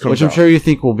time this comes which I'm out. sure you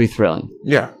think will be thrilling.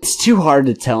 Yeah. It's too hard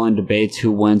to tell in debates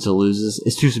who wins or loses.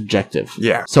 It's too subjective.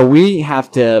 Yeah. So we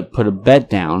have to put a bet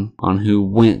down on who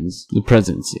wins the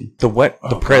presidency. The what? Oh,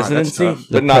 The God, presidency? that's tough.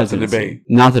 But not the presidency. debate.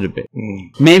 Not the debate.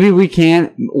 Mm. Maybe we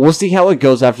can. We'll see how it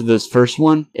goes after this first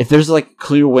one. If there's like a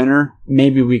clear winner,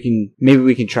 maybe we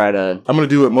can try to I'm going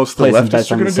to do what most of the play some leftists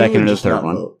bets are on going the to do. second and or the just third not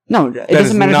one. vote. No, it That doesn't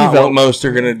is matter not if you vote. what most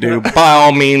are going to do. By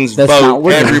all means, That's not vote.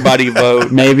 what- Everybody vote.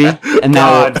 Maybe. And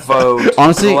God, now, vote.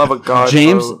 honestly, For the love of God,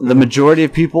 James, vote. the majority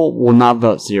of people will not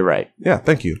vote. So you're right. Yeah,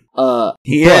 thank you.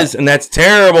 He But- is, and that's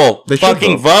terrible. They should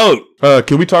Fucking vote.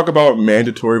 Can we talk about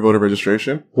mandatory voter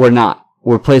registration? We're not.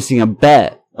 We're placing a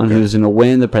bet on who's going to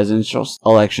win the presidential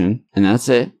election, and that's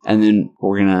it. And then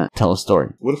we're going to tell a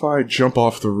story. What if I jump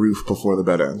off the roof before the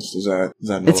bet ends? Is that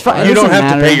It's fine. You It don't doesn't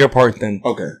have to matter. pay your part then.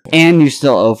 Okay. And you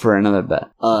still owe for another bet.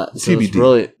 So it's TBD.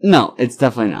 really, no, it's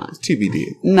definitely not. TBD.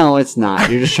 No, it's not.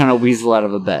 You're just trying to weasel out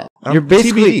of a bet. You're TBD.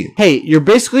 basically, hey, you're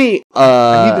basically,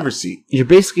 I need the receipt. you're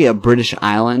basically a British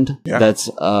island Yeah. that's,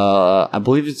 I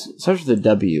believe it starts with a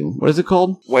W. What is it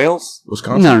called? Wales?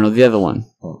 Wisconsin? No, the other one.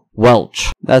 Oh.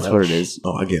 Welch. That's what it is.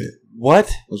 Oh, I get it.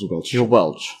 What? Those are Welch. You're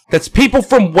Welch. That's people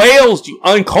from Wales, you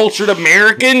uncultured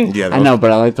American. Yeah, I know,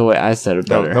 but I like the way I said it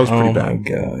That, better. that was pretty Oh my bad.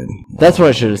 god. That's what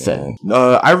I should have said.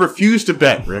 I refuse to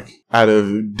bet, Rick, out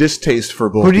of distaste for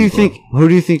both. Who do you people. think? Who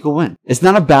do you think will win? It's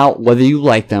not about whether you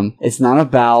like them. It's not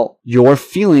about your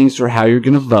feelings or how you're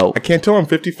going to vote. I can't tell. I'm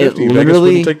 50-50. It Vegas literally-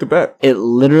 wouldn't take the bet. It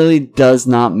literally does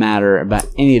not matter about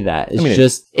any of that. It's I mean,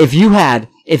 just if you had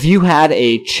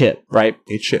a chip, right?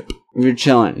 A chip. If you're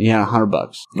chilling, you had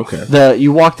 $100. Okay.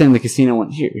 You walked in the casino and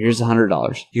went, here's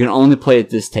 $100. You can only play at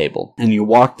this table. And you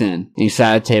walked in and you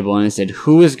sat at a table and it said,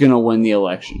 who is going to win the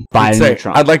election? I'd Biden say, or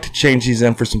Trump? I'd like to change these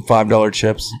in for some $5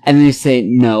 chips. And then you say,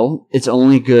 no, it's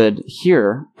only good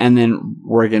here. And then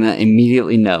we're going to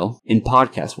immediately know in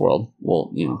podcast world.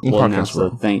 Well, In we'll podcast announce the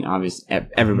world. thing. Obviously,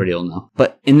 everybody will know.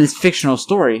 But in this fictional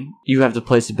story, you have to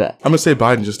place a bet. I'm going to say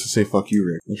Biden just to say fuck you,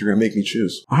 Rick. If you're going to make me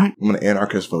choose. All right. I'm going to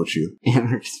anarchist vote you.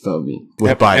 Anarchist phobia.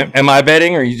 With Biden. Am I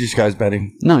betting or are you just guys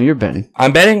betting? No, you're betting.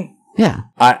 I'm betting. Yeah.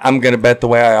 I'm going to bet the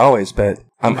way I always bet.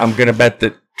 I'm going to bet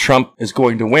that Trump is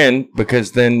going to win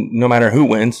because then no matter who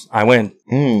wins, I win.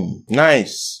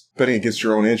 Nice. Betting against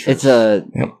your own interest. It's a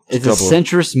Yep. it's a Double.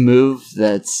 centrist move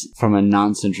that's from a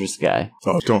non-centrist guy.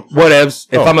 Oh, don't. Whatevs.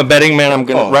 If Oh. I'm a betting man, I'm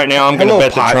gonna right now. I'm gonna Hello,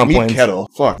 bet that pot, Trump meet wins. kettle.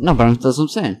 Fuck. No, but that's what I'm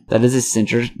saying. That is a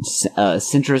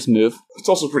centrist move. It's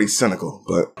also pretty cynical,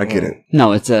 but I get it.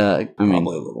 No, it's I mean,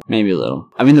 Probably a little. maybe a little.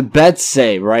 I mean, the bets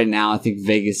say right now. I think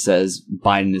Vegas says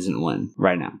Biden isn't win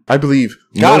right now. I believe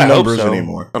God, no I hope numbers so.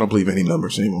 anymore. I don't believe any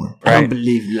numbers anymore. I don't Right.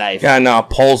 believe life. Yeah, no,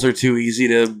 polls are too easy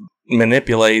to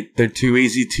manipulate. They're too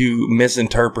easy to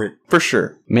misinterpret. For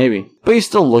sure. Maybe, but you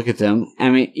still look at them. I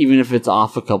mean, even if it's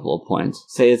off a couple of points,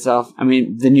 say it's off. I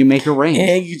mean, then you make a range.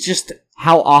 And you just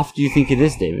How off do you think it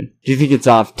is, David? Do you think it's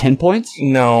off 10 points?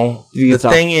 no. Do you think The it's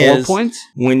off thing 4 is, points?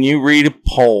 when you read a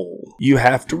poll, you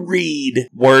have to read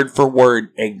word for word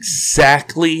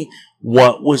exactly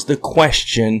what was the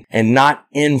question and not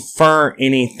infer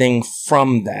anything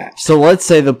from that. So let's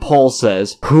say the poll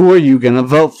says, who are you going to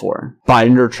vote for?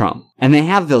 Biden or Trump? And they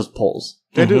have those polls.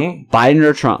 They do. Mhm. Biden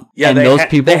or Trump. Yeah, and they those had,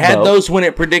 people they had vote. those when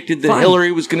it predicted that Fine.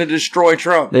 Hillary was going to destroy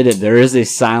Trump. They did. There is a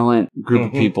silent group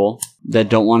of Mhm. people that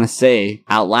don't want to say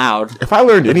out loud. If I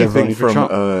learned But they're anything voting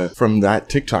for from that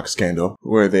TikTok scandal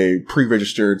where they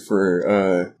pre-registered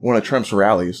for one of Trump's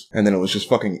rallies and then it was just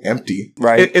fucking empty.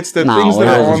 Right. It's the No, things that it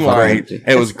are was online. great.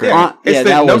 It was great. Yeah, it's Yeah, the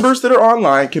that was- numbers that are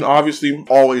online can obviously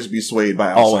always be swayed by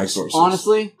outside Always. sources.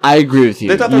 Honestly, I agree with you.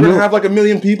 They thought they You were going know- to have like 1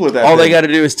 million people at that All they thing. got to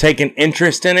do is take an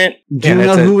interest in it. Do you and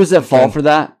know that's who it. was at fault for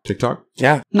that? TikTok?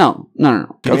 Yeah. No.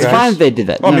 Go It's guys. fine if they did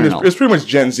that. Oh, I mean, no. it's pretty much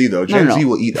Gen Z though. Gen No. Z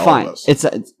will eat Fine. all of us. It's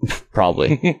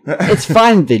probably. It's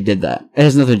fine that they did that. It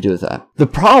has nothing to do with that. The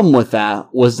problem with that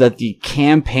was that the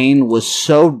campaign was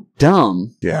so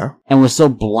dumb Yeah, and was so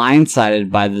blindsided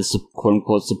by the quote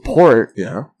unquote support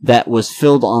yeah. that was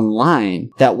filled online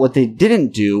that what they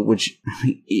didn't do, which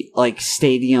like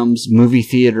stadiums, movie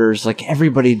theaters, like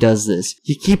everybody does this,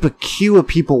 you keep a queue of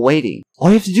people waiting. All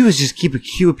you have to do is just keep a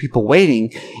queue of people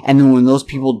waiting, and then when those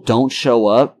people don't show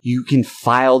up, you can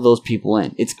file those people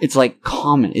in. It's like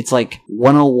common. It's like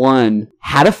 101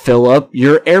 how to fill up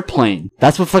your airplane.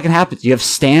 That's what fucking happens. You have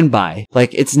standby.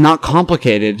 Like it's not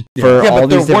complicated for Yeah, all but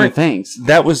there these different weren't- things.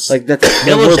 That was Like that's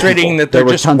there were illustrating people. that there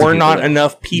just tons of were people not there.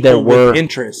 enough people There were- with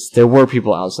interest. There were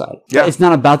people outside. Yeah. It's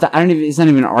not about that. It's not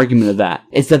even an argument of that.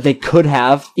 It's that they could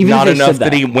have, even Not if they enough said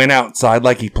that he went outside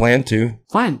like he planned to.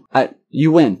 fine.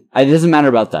 You win. It doesn't matter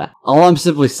about that. All I'm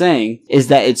simply saying is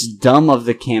that it's dumb of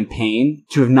the campaign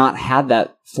to have not had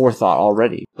that forethought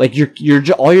already. Like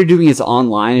all you're doing is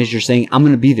online is you're saying, I'm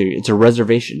going to be there. It's a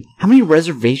reservation. How many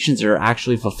reservations are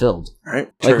actually fulfilled? Right.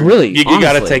 Like True. really? You got to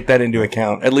honestly. take that into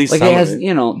account. At least Like some it has, of it.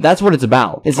 you know, that's what it's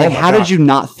about. It's Oh like, my how God. did you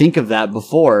not think of that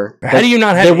before? How do you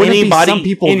not There have wouldn't be anybody some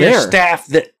people in there. your staff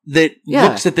that Yeah.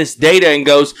 looks at this data and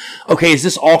goes, okay, is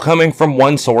this all coming from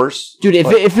one source? Dude,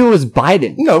 if it was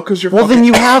Biden, No, because you're well, fucking- then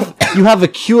you have a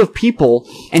queue of people,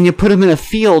 and you put them in a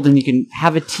field, and you can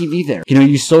have a TV there. You know,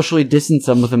 you socially distance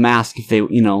them with a mask if they,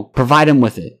 you know, provide them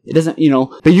with it. It doesn't, you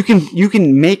know, but you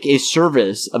can make a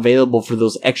service available for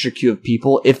those extra queue of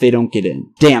people if they don't get in.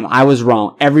 Damn, I was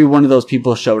wrong. Every one of those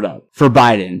people showed up for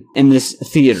Biden in this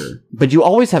theater, but you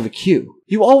always have a queue.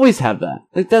 You always have that.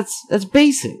 Like, that's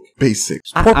basic. Basic.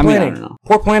 Poor I mean, I planning. don't know.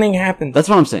 Poor planning happened. That's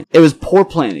what I'm saying. It was poor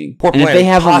planning. Poor and planning. if they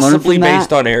haven't learned Possibly from that,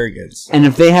 based on arrogance. and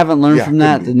if they haven't learned Yeah, from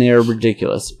that, could be. then they are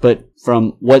ridiculous. But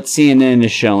from what CNN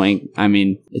is showing, I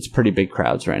mean, it's pretty big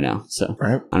crowds right now. So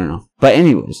Right. I don't know. But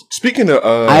anyways, Speaking of,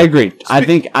 I agree. I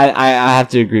think I have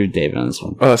to agree with David on this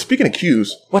one. speaking of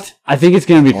cues. What? I think it's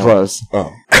going to be close.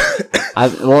 Oh,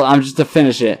 I'm just to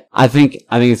finish it. I think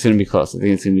it's going to be close. I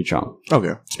think it's going to be Trump.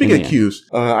 okay. Speaking Yeah. of cues,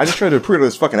 I just tried to pre-order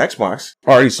this fucking Xbox.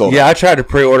 Already sold out. Yeah, I tried to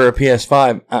pre-order a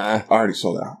PS5. Already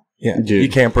sold out. Yeah, Dude. you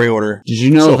can't pre-order. Did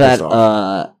you know So that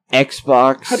pissed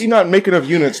Xbox? How do you not make enough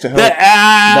units to help? other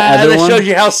That one? shows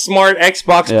you how smart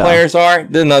Xbox Yeah. players are.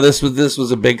 No, this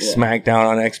was a big smackdown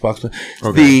on Xbox.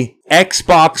 Okay. The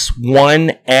Xbox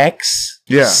One X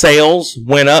Yeah. sales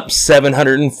went up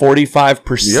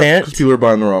 745% Yep, 'cause people are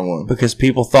buying the wrong one. because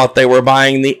people thought they were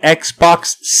buying the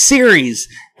Xbox Series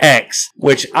X,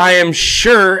 which I am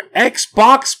sure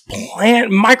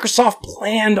Microsoft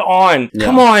planned on. Yeah.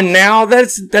 Come on now,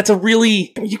 that's a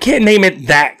really, you can't name it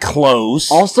that close.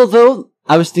 Also, though,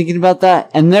 I was thinking about that,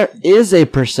 and there is a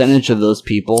percentage of those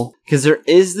people, because there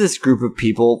is this group of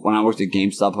people, when I worked at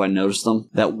GameStop, I noticed them,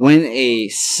 that when a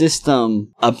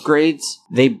system upgrades,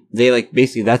 they like,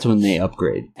 basically, that's when they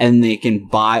upgrade. And they can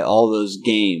buy all those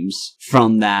games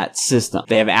from that system.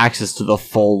 They have access to the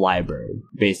full library,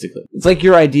 basically. It's like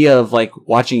your idea of, like,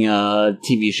 watching a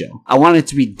TV show. I want it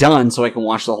to be done so I can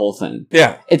watch the whole thing.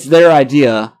 Yeah. It's their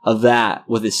idea of that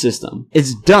with this system.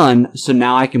 It's done, so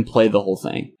now I can play the whole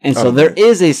thing. And so there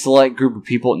is a select group of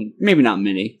people, maybe not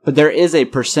many, but there is a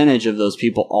percentage of those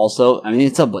people also. I mean,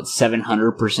 it's up, what,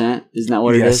 700%? Isn't that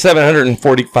what it Yeah, is?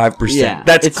 745%. Yeah,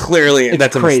 That's it's clearly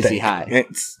that's a crazy mistake. high.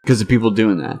 It's Because of people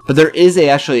doing that. But there is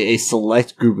actually a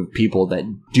select group of people that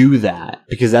do that,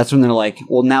 because that's when they're like,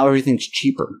 well, now everything's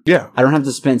cheaper. Yeah. I don't have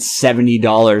to spend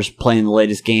 $70 playing the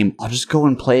latest game. I'll just go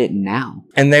and play it now.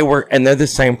 and they're the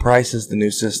same price as the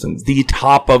new system. The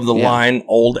top of the line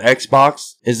old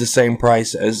Xbox is the same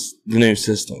price as the new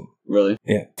system. Really?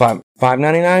 Yeah,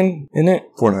 $5.99, isn't it?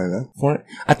 $4.99.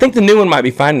 I think the new one might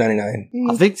be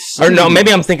 $5.99. I think Or no,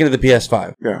 maybe I'm thinking of the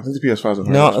PS5. Yeah, I think the PS5 is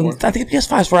No, I think the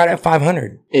PS5's right at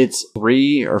 $500. it's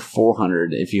 $300 or $400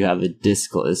 if you have the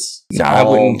discless. No, I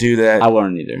wouldn't do that. I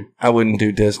wouldn't either. I wouldn't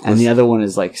do discless. And the other one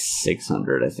is like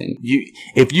 $600, I think.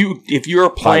 If you're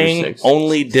playing 6.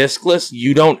 only discless,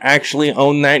 you don't actually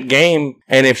own that game.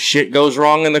 And if shit goes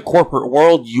wrong in the corporate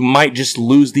world, you might just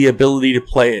lose the ability to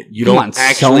play it. You Come don't on,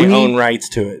 actually Sony? own rights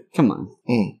to it. Come on.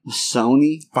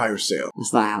 Sony? Fire sale.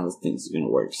 That's not how this thing's going to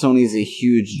work. Sony is a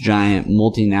huge, giant,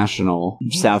 multinational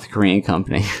South Korean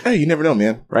company, Hey, you never know,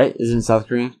 man. right? Isn't it South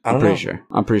Korean? I don't I'm pretty know. sure.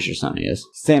 I'm pretty sure Sony is.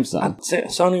 Samsung.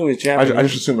 Sony was Japanese. I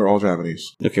just assume they're all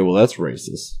Japanese. Okay, well, that's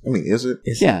racist. I mean, is it?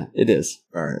 Yeah, it is.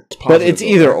 All right. But it's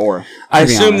either or. I to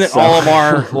be assume honest, that all of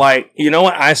our, like, you know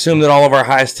what? I assume that all of our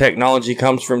highest technology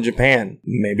comes from Japan.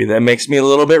 Maybe that makes me a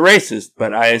little bit racist,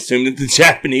 but I assume that the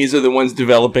Japanese are the ones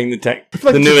developing the like the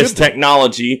it's a newest good thing.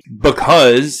 technology,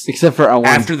 because Except for I want,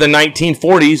 after the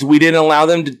 1940s, we didn't allow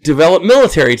them to develop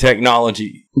military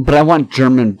technology. but I want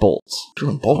German bolts.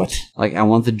 German bullet. Like I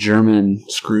want the German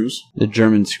Screws.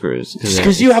 screws. Just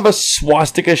because you have a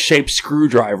swastika-shaped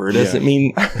screwdriver doesn't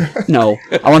mean... No,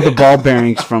 I want the ball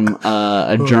bearings from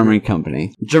a German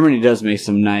company. Germany does make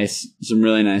some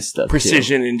really nice stuff. too.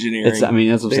 Precision engineering. That's what I'm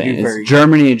They saying. do very It's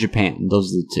Germany and Japan.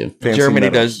 Those are the two. Fancy Germany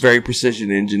metals. does very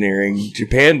precision engineering.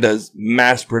 Japan does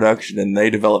mass production, and they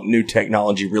develop new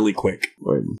technology really quick.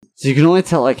 Word. So you can only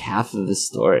tell like half of this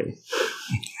story.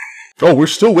 Oh, we're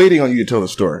still waiting on you to tell the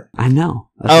story. I know.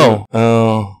 That's it.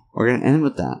 Oh. We're gonna end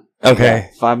with that. Okay.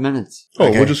 5 minutes. Oh,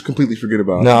 Okay. we'll just completely forget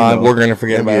about No, we're going to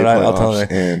forget NBA about it. I'll tell you.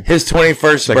 playoffs and His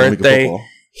 21st second week of birthday, football.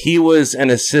 he was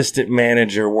an assistant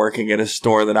manager working at a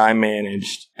store that I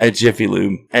managed at Jiffy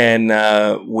Lube. And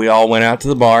we all went out to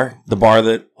the bar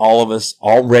that all of us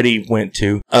already went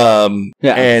to. Yeah,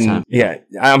 And yeah,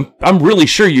 I'm really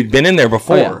sure you'd been in there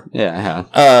before. Oh, yeah, I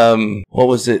have. What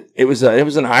was it? It was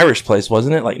an Irish place,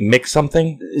 wasn't it? Like Mix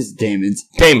something? It's Damon's.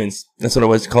 Damon's. That's what it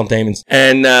was, called Damon's.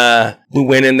 And we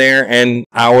went in there and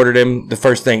I ordered him the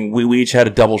first thing. We each had a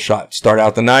double shot, start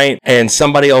out the night, and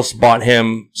somebody else bought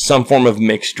him some form of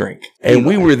mixed drink. And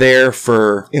we were there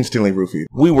for Instantly roofied.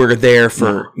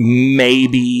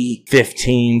 maybe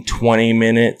 15, 20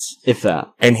 minutes. If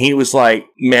that. And he was like,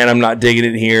 man, I'm not digging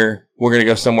it here. We're going to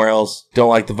go somewhere else. Don't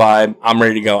like the vibe. I'm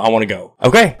ready to go. I want to go.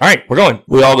 Okay. All right. We're going.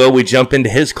 We all go. We jump into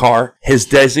his car. His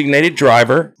designated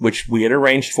driver, which we had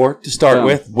arranged for to start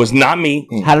with, was not me.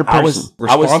 Had a person.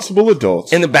 I was Responsible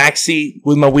adults. in the back seat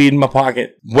with my weed in my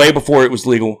pocket way before it was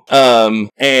legal.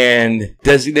 And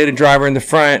designated driver in the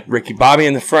front, Ricky Bobby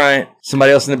in the front,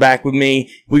 somebody else in the back with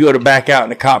me. We go to back out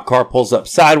and the cop car pulls up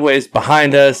sideways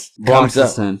behind us, blocks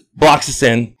us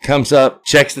in, comes up,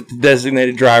 checks that the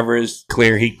designated driver is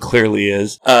clear. He clearly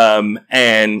is.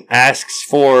 And asks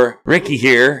for Ricky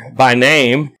here by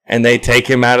name, and they take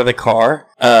him out of the car.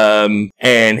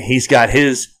 And he's got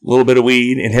his little bit of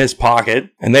weed in his pocket,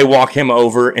 and they walk him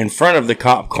over in front of the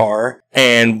cop car.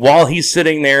 And while he's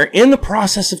sitting there in the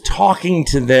process of talking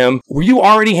to them, were you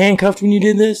already handcuffed when you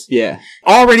did this? Yeah.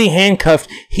 Already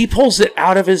handcuffed. He pulls it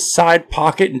out of his side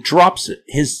pocket and drops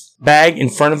his bag in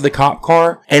front of the cop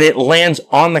car, and it lands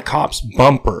on the cop's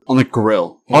bumper. On the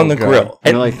grill. On the grill.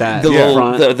 You know, like that. The Yeah.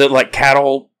 little, Front. the like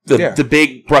cattle, the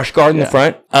big brush guard in the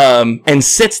Yeah. front, and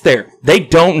sits there. They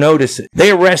don't notice it. They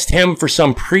arrest him for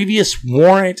some previous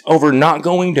warrant over not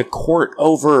going to court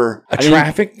over a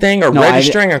traffic thing or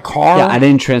registering a car. Yeah, I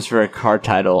didn't transfer a car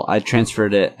title. I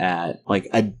transferred it at like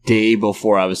a day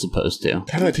before I was supposed to.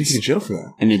 How did I take you to jail for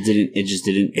that? And it just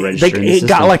didn't register in the It got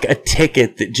system. like a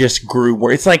ticket that just grew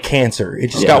worse. It's like cancer. It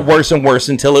just got worse and worse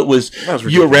until it was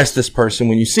you arrest this person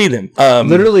when you see them.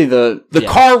 Literally the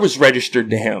car was registered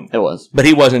to him. It was. But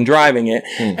he wasn't driving it.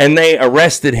 And they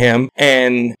arrested him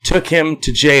and took him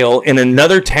to jail in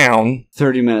another town.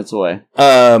 30 minutes away.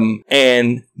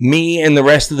 And me and the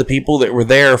rest of the people that were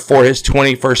there for his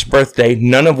 21st birthday,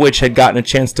 none of which had gotten a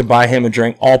chance to buy him a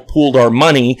drink, all pooled our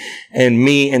money. And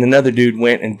me and another dude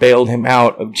went and bailed him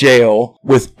out of jail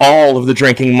with all of the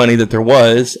drinking money that there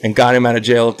was and got him out of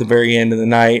jail at the very end of the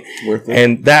night. Worth it.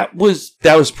 And that was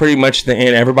pretty much the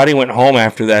end. Everybody went home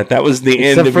after that. That was the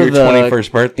end of your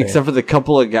 21st birthday. Except for the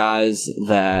couple of guys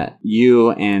that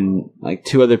you and like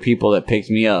two other people that picked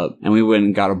me up, and we went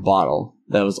and got a bottle.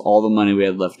 That was all the money we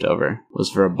had left over, was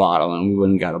for a bottle, and we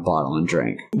went and got a bottle and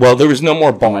drank Well, there was no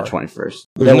more bar. on my 21st.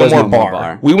 There was no more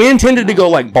bar. We intended to go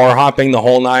like bar hopping the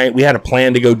whole night. We had a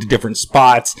plan to go to different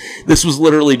spots. This was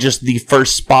literally just the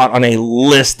first spot on a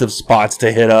list of spots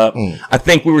to hit up. I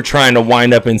think we were trying to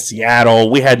wind up in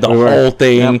Seattle. We had the whole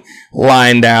thing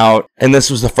lined out, and this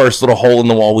was the first little hole in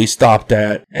the wall we stopped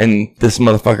at, and this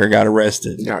motherfucker got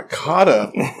arrested. You got caught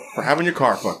up for having your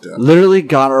car fucked up. Literally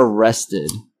got arrested.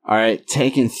 All right,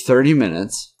 taken 30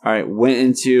 minutes. All right, went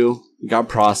into, got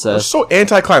It's processed. so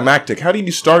anticlimactic. How do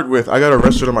you start with, I got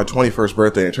arrested on my 21st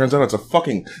birthday? It turns out it's a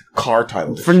fucking car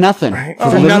title. For nothing. Right?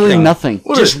 For For literally nothing.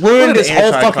 nothing. Just ruined his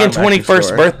whole fucking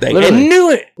 21st birthday. Literally. And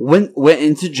knew it. Went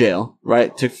into jail,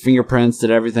 right? Took fingerprints, did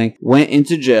everything. Went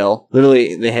into jail.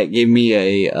 Literally, they gave me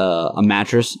a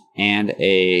mattress and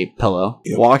a pillow.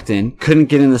 Yep. Walked in, couldn't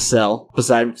get in the cell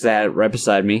because I had it right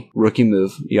beside me. Rookie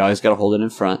move. You always got to hold it in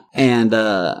front. And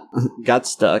got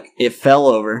stuck. It fell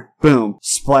over. Boom.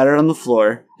 Splattered on the floor.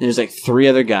 And there's like three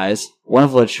other guys. One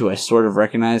of which who I sort of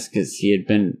recognized because he had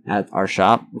been at our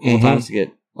shop a couple times to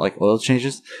get like oil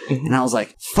changes. And I was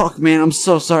like, fuck man, I'm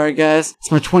so sorry guys.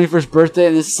 It's my 21st birthday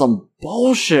and this is some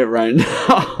bullshit right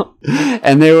now.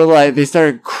 And they were like, they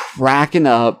started cracking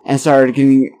up and started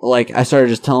getting like, I started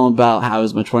just telling them about how it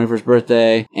was my 21st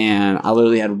birthday and I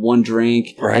literally had one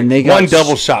drink. Right. And they got one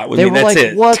double shot with they me. were That's like,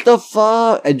 it. what the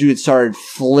fuck? And dude started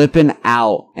flipping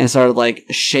out and started like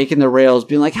shaking the rails,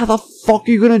 being like, how the fuck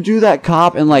are you gonna do that,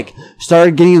 cop? And like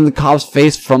started getting in the cop's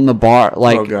face from the bar.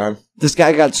 Like, Oh, God. this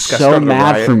guy got so started a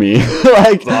mad riot. for me.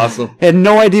 Like, awesome. had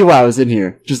no idea why I was in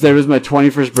here. Just that it was my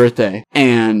 21st birthday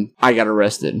and I got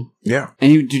arrested. Yeah.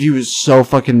 And he was so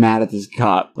fucking mad at this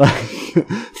cop. Like,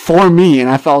 for me. And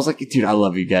I was like, dude, I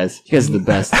love you guys. You guys are the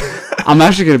best. I'm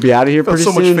actually going to be out of here Felt pretty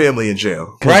so soon. much family in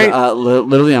jail. Right?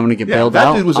 Literally, I'm going to get bailed that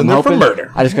out. dude was I'm in there for hoping.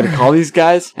 murder. I just got to call these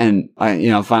guys, and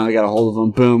I, finally got a hold of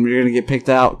them. Boom, you're going to get picked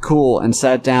out. Cool. And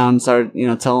sat down, started,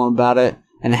 telling them about it.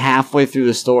 And halfway through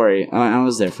the story, I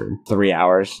was there for 3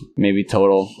 hours, maybe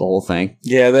total, the whole thing.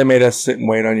 Yeah, they made us sit and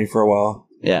wait on you for a while.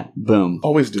 Yeah, boom.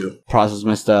 Always do. Process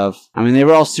my stuff. I mean, they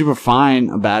were all super fine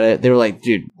about it. They were like,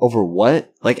 dude, over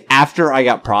what? Like, after I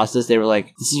got processed, they were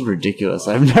like, this is ridiculous.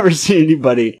 I've never seen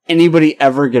anybody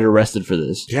ever get arrested for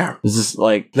this. Yeah. This is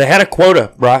like, They had a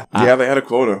quota, bruh. Yeah, they had a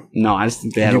quota. no, I just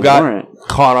think they had You a got warrant.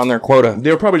 caught on their quota.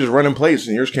 They were probably just running plates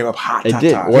and yours came up hot. They hot,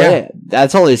 did. hot. Well, yeah,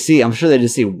 that's all they see. I'm sure they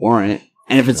just see warrant.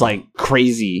 And if it's like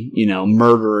crazy,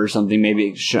 murder or something, maybe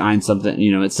it shines something,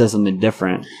 it says something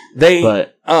different. They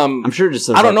But I'm sure it just.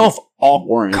 I don't know if all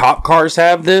boring. cop cars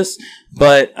have this,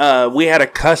 but we had a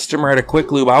customer at a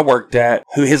Quick Lube I worked at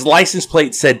who his license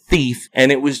plate said thief,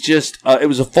 and it was just it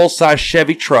was a full size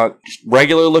Chevy truck, just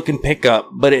regular looking pickup,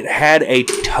 but it had a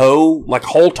tow, like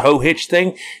whole tow hitch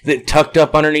thing that tucked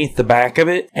up underneath the back of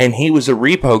it, and he was a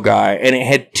repo guy, and it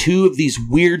had two of these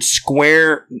weird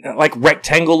square, like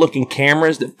rectangle looking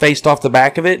cameras that faced off the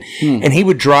back of it, and he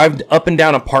would drive up and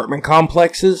down apartment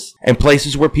complexes and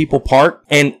places where people park,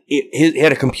 and it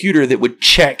had a computer that would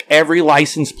check every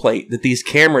license plate that these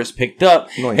cameras picked up.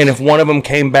 Nice. And if one of them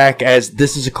came back as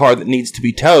this is a car that needs to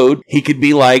be towed, he could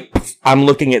be like, I'm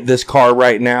looking at this car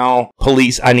right now.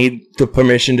 Police, I need the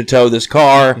permission to tow this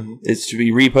car. It's to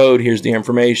be repoed. Here's the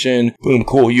information. Boom,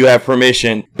 cool. You have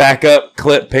permission. Back up,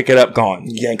 clip, pick it up, gone.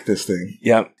 Yank this thing.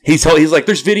 Yep. He's like,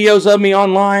 there's videos of me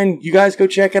online. You guys go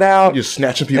check it out. Just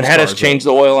snatching people's And had us cars change up.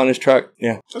 the oil on his truck.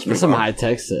 Yeah. That's There's some high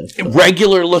tech stuff.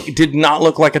 Regular look, it did not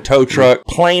look like a tow truck.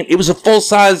 Plain, it was a full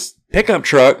size pickup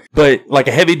truck, but like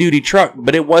a heavy duty truck,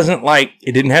 but it wasn't like,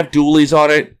 it didn't have dualies on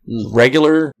it.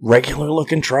 Regular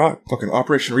looking truck. Fucking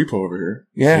Operation Repo over here.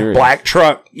 Yeah. Serious. Black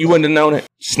truck. You wouldn't have known it.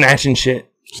 Snatching shit.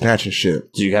 Snatching shit.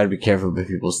 So you got to be careful with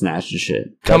people snatching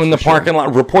shit. Come in the parking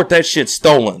lot, report that shit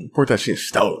stolen. Report that shit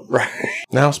stolen. Right.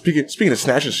 Now, speaking of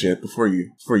snatching shit, before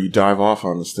you dive off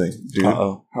on this thing, dude.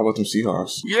 Uh-oh. How about them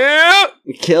Seahawks? Yeah.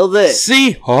 We killed it.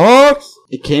 Seahawks.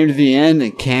 It came to the end,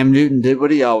 and Cam Newton did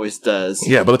what he always does.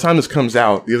 Yeah, by the time this comes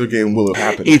out, the other game will have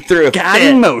happened. He threw a Got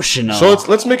fit. emotional. So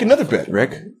let's make another bet,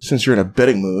 Rick. Since you're in a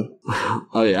betting mood.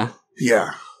 Oh yeah.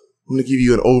 Yeah. I'm gonna give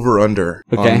you an over/under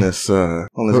Okay. on this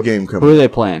game Who coming. are they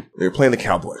playing? They're playing the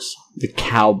Cowboys. The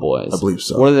Cowboys. I believe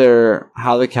so.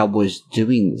 How are the Cowboys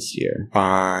doing this year?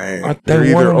 They're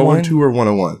they either 1-1? 0-2 or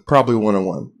 1-1. Probably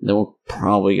 1-1. They were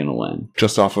probably gonna win,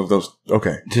 Just off of those.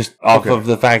 Okay. Just off Okay. of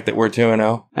the fact that we're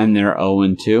 2-0. and they're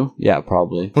 0-2. Yeah,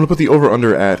 probably. I'm gonna put the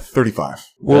over/under at 35.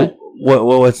 Well,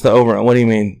 what's the over? What do you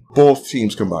mean? Both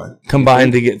teams combined.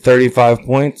 Combined to get 35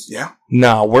 points? Yeah.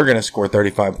 No, we're going to score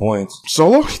 35 points.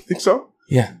 Solo? You think so?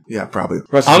 Yeah. Yeah, probably.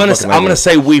 I'm gonna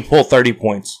say we pull 30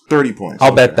 points. 30 points.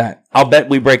 I'll bet that. I'll bet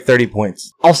we break 30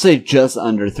 points. I'll say just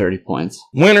under 30 points.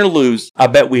 Win or lose, I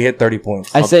bet we hit 30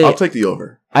 points. I'll I'll take the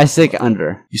over. I say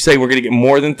under. You say we're gonna get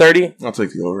more than 30? I'll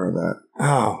take the over on that. Oh.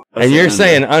 I'll And say you're under.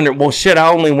 saying under. Well, shit, I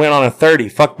only went on a 30.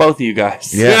 Fuck both of you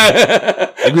guys. Yeah.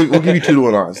 We'll give you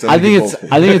 2-1 odds. I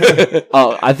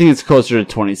think it's closer to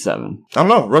 27. I don't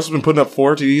know. Russ has been putting up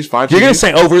 4 TDs, 5 TDs. You're gonna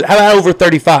say over. How about over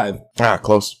 35?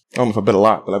 Close. I don't know if I bet a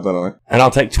lot, but I bet on it. And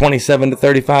I'll take 27 to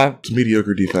 35. It's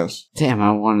mediocre defense. Damn,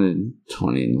 I wanted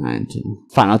 29 too.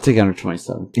 Fine, I'll take under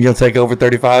 27. You'll take over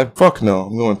 35? Fuck no.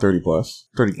 I'm going 30 plus.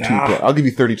 32 plus. I'll give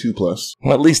you 32 plus.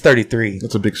 Well, at least 33.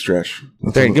 That's a big stretch.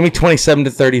 Give me 27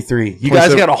 to 33. You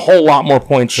guys 27 got a whole lot more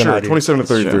points than I Sure, do. 27 to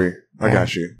 33. I Yeah.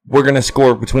 got you. We're going to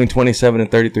score between 27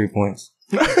 and 33 points.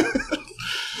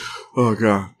 Oh,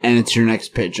 God. And it's your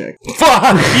next paycheck.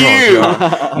 Fuck you!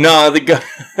 No, the guy.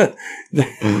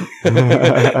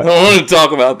 I don't want to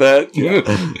talk about that.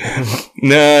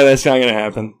 No, that's not going to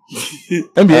happen.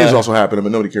 NBA's also happening,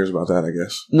 but nobody cares about that, I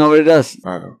guess. No, it does.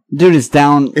 I don't know. Dude, it's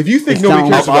down. If you think It's nobody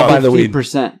down cares I'll buy about the weed.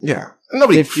 50%. yeah.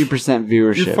 Nobody. 50%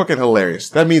 You're viewership fucking hilarious.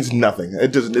 That means nothing.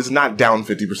 It's not down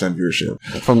 50%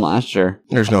 viewership. from last year.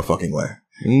 There's no fucking way.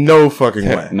 No fucking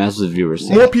way. Massive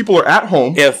viewership. More people are at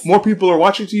home. If- more people are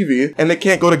watching TV, and they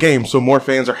can't go to games, so more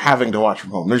fans are having to watch from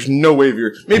home. There's no way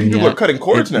maybe people yet- are cutting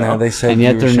cords now. No, they said And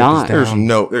yet they're viewership is not. down.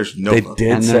 There's no. They fucking-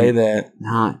 did And say then- that.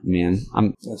 Not, man.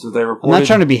 I'm That's what they reported. not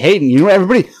trying to be hating. You know what,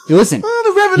 everybody? You listen.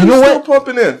 The revenue's You know still what?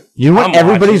 pumping in. You know what I'm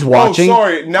everybody's watching? Oh,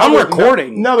 sorry. Now I'm they're-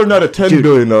 recording. Now they're not a $10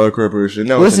 billion corporation.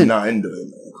 Now Listen. it's a $9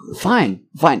 billion. Fine.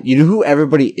 You know who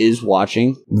everybody is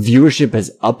watching? Viewership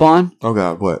is up on? Oh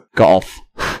God, what? Golf.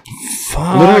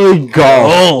 Fuck. Literally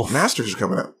golf. Masters is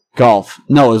coming up. Golf.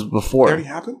 No, it was It before. already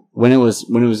happened? When it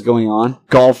was going on,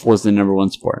 golf was the number one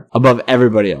sport above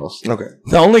everybody else. Okay.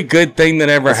 The only good thing that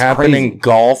ever That's happened crazy. in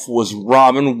golf was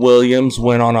Robin Williams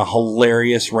went on a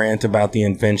hilarious rant about the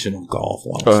invention of golf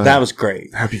once. That was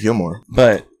great. Happy Gilmore.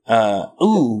 But,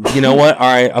 you know what? All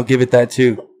right, I'll give it that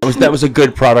too. That was a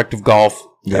good product of golf.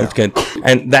 Yeah. That was good.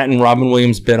 And that and Robin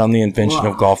Williams' bit on the invention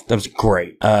of golf, that was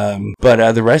great.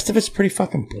 But the rest of it's pretty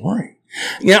fucking boring.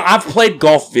 You know, I've played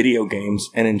golf video games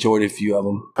and enjoyed a few of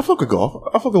them. I fuck with golf.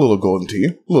 I fuck a little Golden Tee.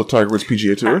 A little Tiger Woods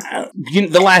PGA Tour.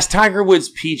 The last Tiger Woods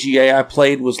PGA I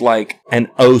played was like an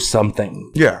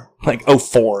 0-something. Yeah. Like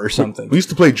 04 or something. We used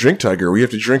to play Drink Tiger, where you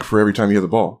have to drink for every time you hit the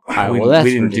ball. Alright, well, that's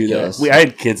we didn't ridiculous. do that. I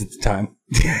had kids at the time.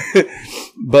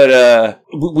 But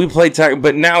we played Tiger,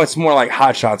 but now it's more like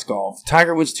Hot Shots golf.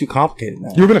 Tiger Woods too complicated now.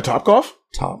 You ever been to Top Golf?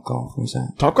 Top golf, what's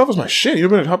that? Top Golf was my shit. You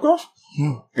ever been to Top Golf?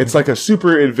 It's like a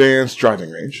super advanced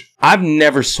driving range. I've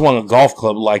never swung a golf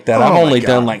club like that. Oh I've my only God.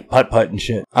 done like putt-putt and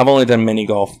shit. I've only done mini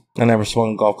golf. I never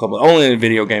swung a golf club. Only in a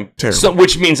video game. Terrible. So,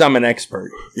 which means I'm an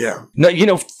expert. Yeah. No, you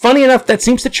know, funny enough, that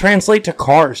seems to translate to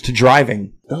cars, to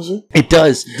driving. Does it? It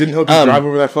does. Didn't help you drive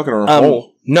over that fucking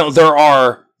hole. No,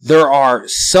 there are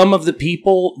some of the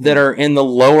people that are in the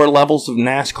lower levels of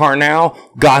NASCAR now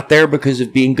got there because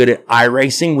of being good at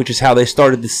iRacing, which is how they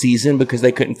started the season because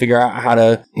they couldn't figure out how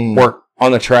to work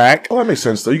on the track. Well, that makes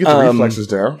sense, though. You get the reflexes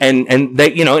down. And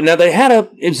they, you know, now they had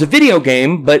it was a video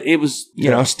game, but it was, you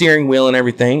know, steering wheel and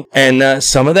everything. And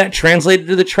some of that translated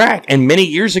to the track. And many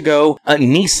years ago,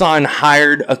 Nissan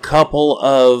hired a couple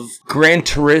of Gran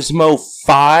Turismo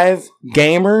 5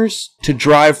 gamers to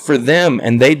drive for them.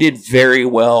 And they did very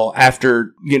well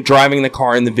after driving the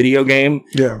car in the video game.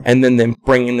 Yeah. And then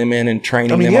bringing them in and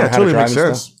training them on how totally to drive makes and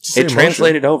sense. stuff. Same It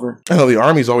translated over. I know the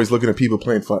Army's always looking at people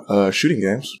playing shooting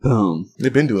games. Boom.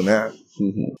 They've been doing that.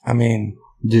 I mean,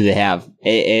 Do they have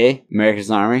AA,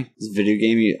 America's Army? It's a video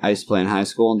game I used to play in high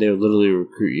school, and they would literally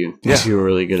recruit you. Yeah. If you were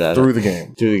really good at Through it. the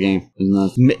game. Through the game.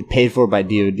 And paid for by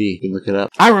DoD. You can look it up.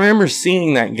 I remember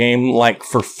seeing that game like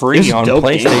for It was free a on dope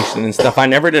game. PlayStation and stuff. I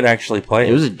never did actually play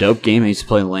It was a dope game. I used to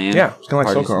play LAN. Yeah, it's kind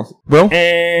of like parties. SOCOM. Well,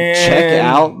 And Check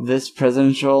out this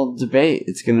presidential debate.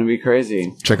 It's going to be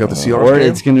crazy. check out the Seahawks Or game.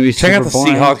 it's going to be check super out the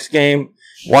boring. Seahawks game.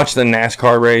 Watch the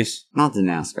NASCAR race. Not the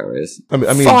NASCAR race. I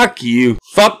mean, Fuck you.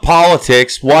 Fuck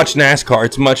politics. Watch NASCAR.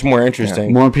 It's much more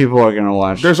interesting. More people are going to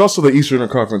watch. there's also the Eastern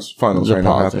Conference Finals The right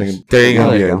now politics. happening. There you go.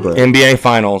 There you go. but NBA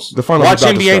Finals. The finals Watch are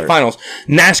about to NBA start. Finals.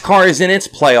 NASCAR is in its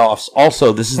playoffs.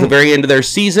 Also, this is the very end of their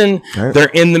season. Right. They're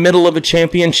in the middle of a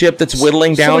championship that's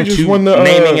whittling down Somebody just to won the,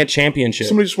 naming a championship.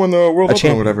 Somebody just won the World Open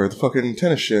champ- or whatever. The fucking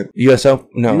tennis shit. U.S. Open?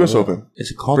 No. US Open.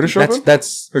 Is it called? British that's, Open?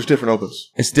 That's There's different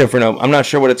opens. it's different. I'm not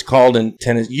sure what it's called in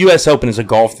tennis. U.S. Open is a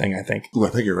golf thing, I think. Ooh, I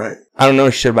think you're right. I don't know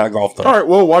shit about golf though. All right,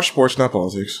 well, watch sports, not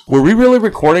politics. Were we really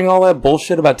recording all that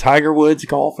bullshit about Tiger Woods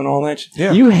golf and all that shit?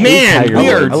 Yeah. You hate Man, Tiger we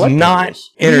Woods. are I like not Tiger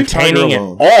Woods. Leave entertaining Tiger at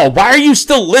alone. all. Why are you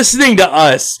still listening to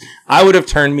us? I would have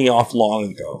turned me off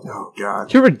long ago. Oh,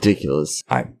 God. You're ridiculous.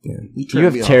 You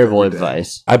have terrible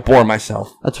advice. I bore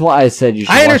myself. That's why I said you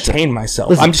should I watch it. entertain myself.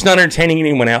 Listen. I'm just not entertaining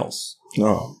anyone else.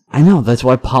 No. I know. That's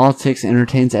why politics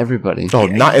entertains everybody. Oh,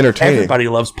 not entertaining. Everybody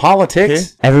loves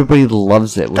politics. Everybody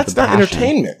loves it with That's a not passion.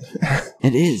 entertainment.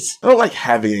 It is. I don't like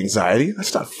having anxiety.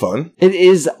 That's not fun. It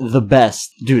is the best.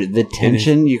 Dude, the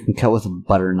tension you can cut with a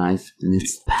butter knife, and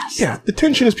it's the best. Yeah, the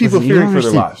tension is people Listen, you don't fearing for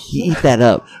their understand. lives. You eat that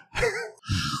up.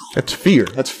 That's fear.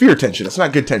 That's fear tension. That's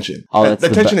not good tension. Oh, that that's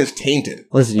the tension be- is tainted.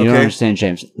 Listen, you don't Okay? understand,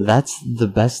 James. That's the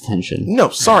best tension. No,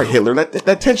 sorry, Hitler.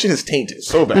 That tension is tainted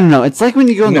so No, bad. no, it's like when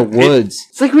you go in No, the woods.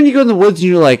 It's like when you go in the woods and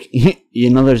you're like, you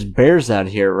know, there's bears out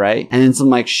here, right? And then some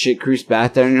like shit creeps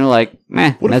back there, and you're like,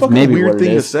 meh, What a that's fucking maybe weird what it thing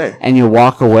to is. say. And you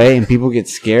walk away, and people get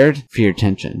scared. Fear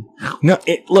tension. No,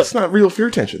 look, It's not real fear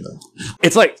tension, though.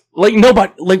 it's like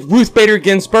nobody, like Ruth Bader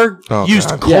Ginsburg Oh, used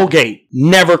God. Colgate,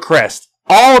 never Crest.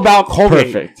 All about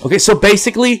Colgate. Perfect. Okay, so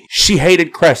basically, she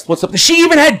hated Crest. What's up? She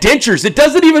even had dentures. It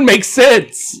doesn't even make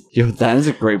sense. Yo, that is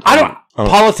a great point. I don't.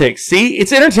 Politics. See,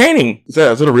 it's entertaining. Is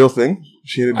that a real thing?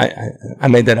 She had I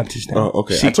made that up just now. Oh,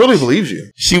 okay. She, I totally believe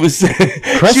you. she was she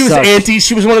was sucks. anti.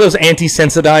 She was one of those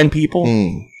anti-Sensodyne people.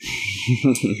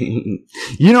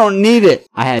 You don't need it.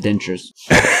 I had dentures.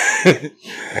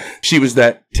 She was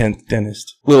that 10th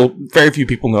dentist. Very few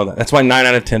people know that. That's why 9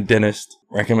 out of 10 dentists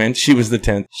recommend. She was the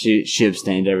 10th. She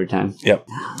abstained every time. Yep.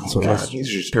 That's what it God, was. these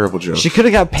are just terrible jokes. She could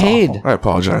have got paid. I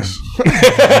apologize.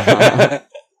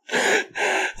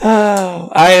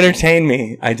 I entertain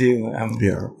me. I do.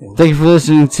 Yeah. Thank you for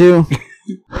listening too.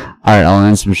 All right, I'll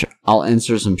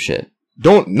answer some shit.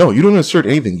 You don't insert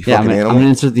anything, you Yeah, fucking I'm animal. gonna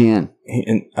answer the end.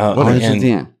 I'll answer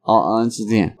the end. I'll answer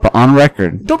the end. But on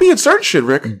record, Don't be inserting shit,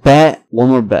 Rick. bet one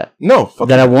more bet No, fuck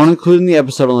that I won't include in the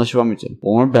episode unless you want me to.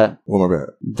 One more bet. Well, my bad.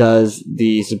 Does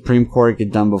the Supreme Court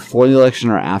get done before the election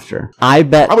or after? I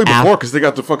bet Probably before, because they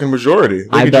got the fucking majority. They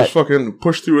I can bet- just fucking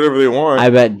push through whatever they want. I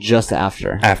bet just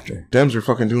after. After. Dems are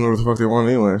fucking doing whatever the fuck they want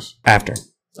anyways. After.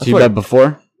 So you like- bet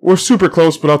before? We're super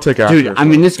close, but I'll take after. Dude, I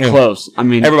mean, it's close. I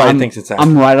mean, Everybody thinks it's after.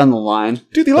 I'm right on the line.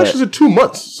 Dude, the election's in 2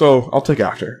 months, so I'll take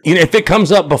after. You know, if it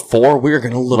comes up before, we're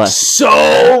going to look Less.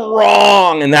 so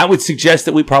wrong. And that would suggest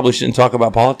that we probably shouldn't talk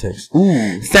about politics.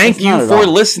 Ooh. Thank That's not you at for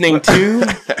all. listening to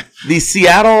the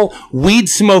Seattle Weed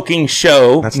Smoking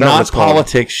Show, That's not what not it's called.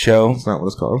 Politics Show. That's not what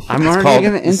it's called. I'm It's already called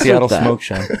going to the insert Seattle that. Smoke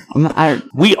Show. I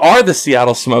We are the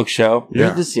Seattle Smoke Show, You're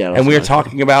Yeah. the Seattle and we are Smoke.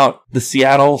 talking about the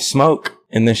Seattle smoke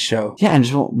in this show. Yeah, and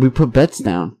we put bets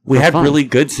down. We for had fun. really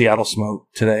good Seattle smoke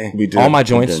today. We did. All my We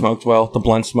joints did. smoked well. The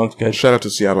blunt smoked good. Shout out to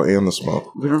Seattle and the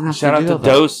smoke. We don't have Shout to out do to that.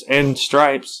 Dose and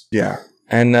Stripes. Yeah.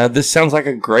 And this sounds like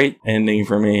a great ending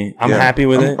for me. I'm Yeah. happy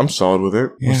with I'm, it. I'm solid with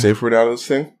it. Yeah. Safe word out of this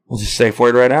thing? We'll just safe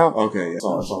word right out. Okay, yeah. That's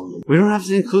all good. We don't have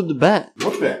to include the bet.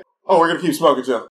 What's that? Oh, we're going to keep smoking, Joe.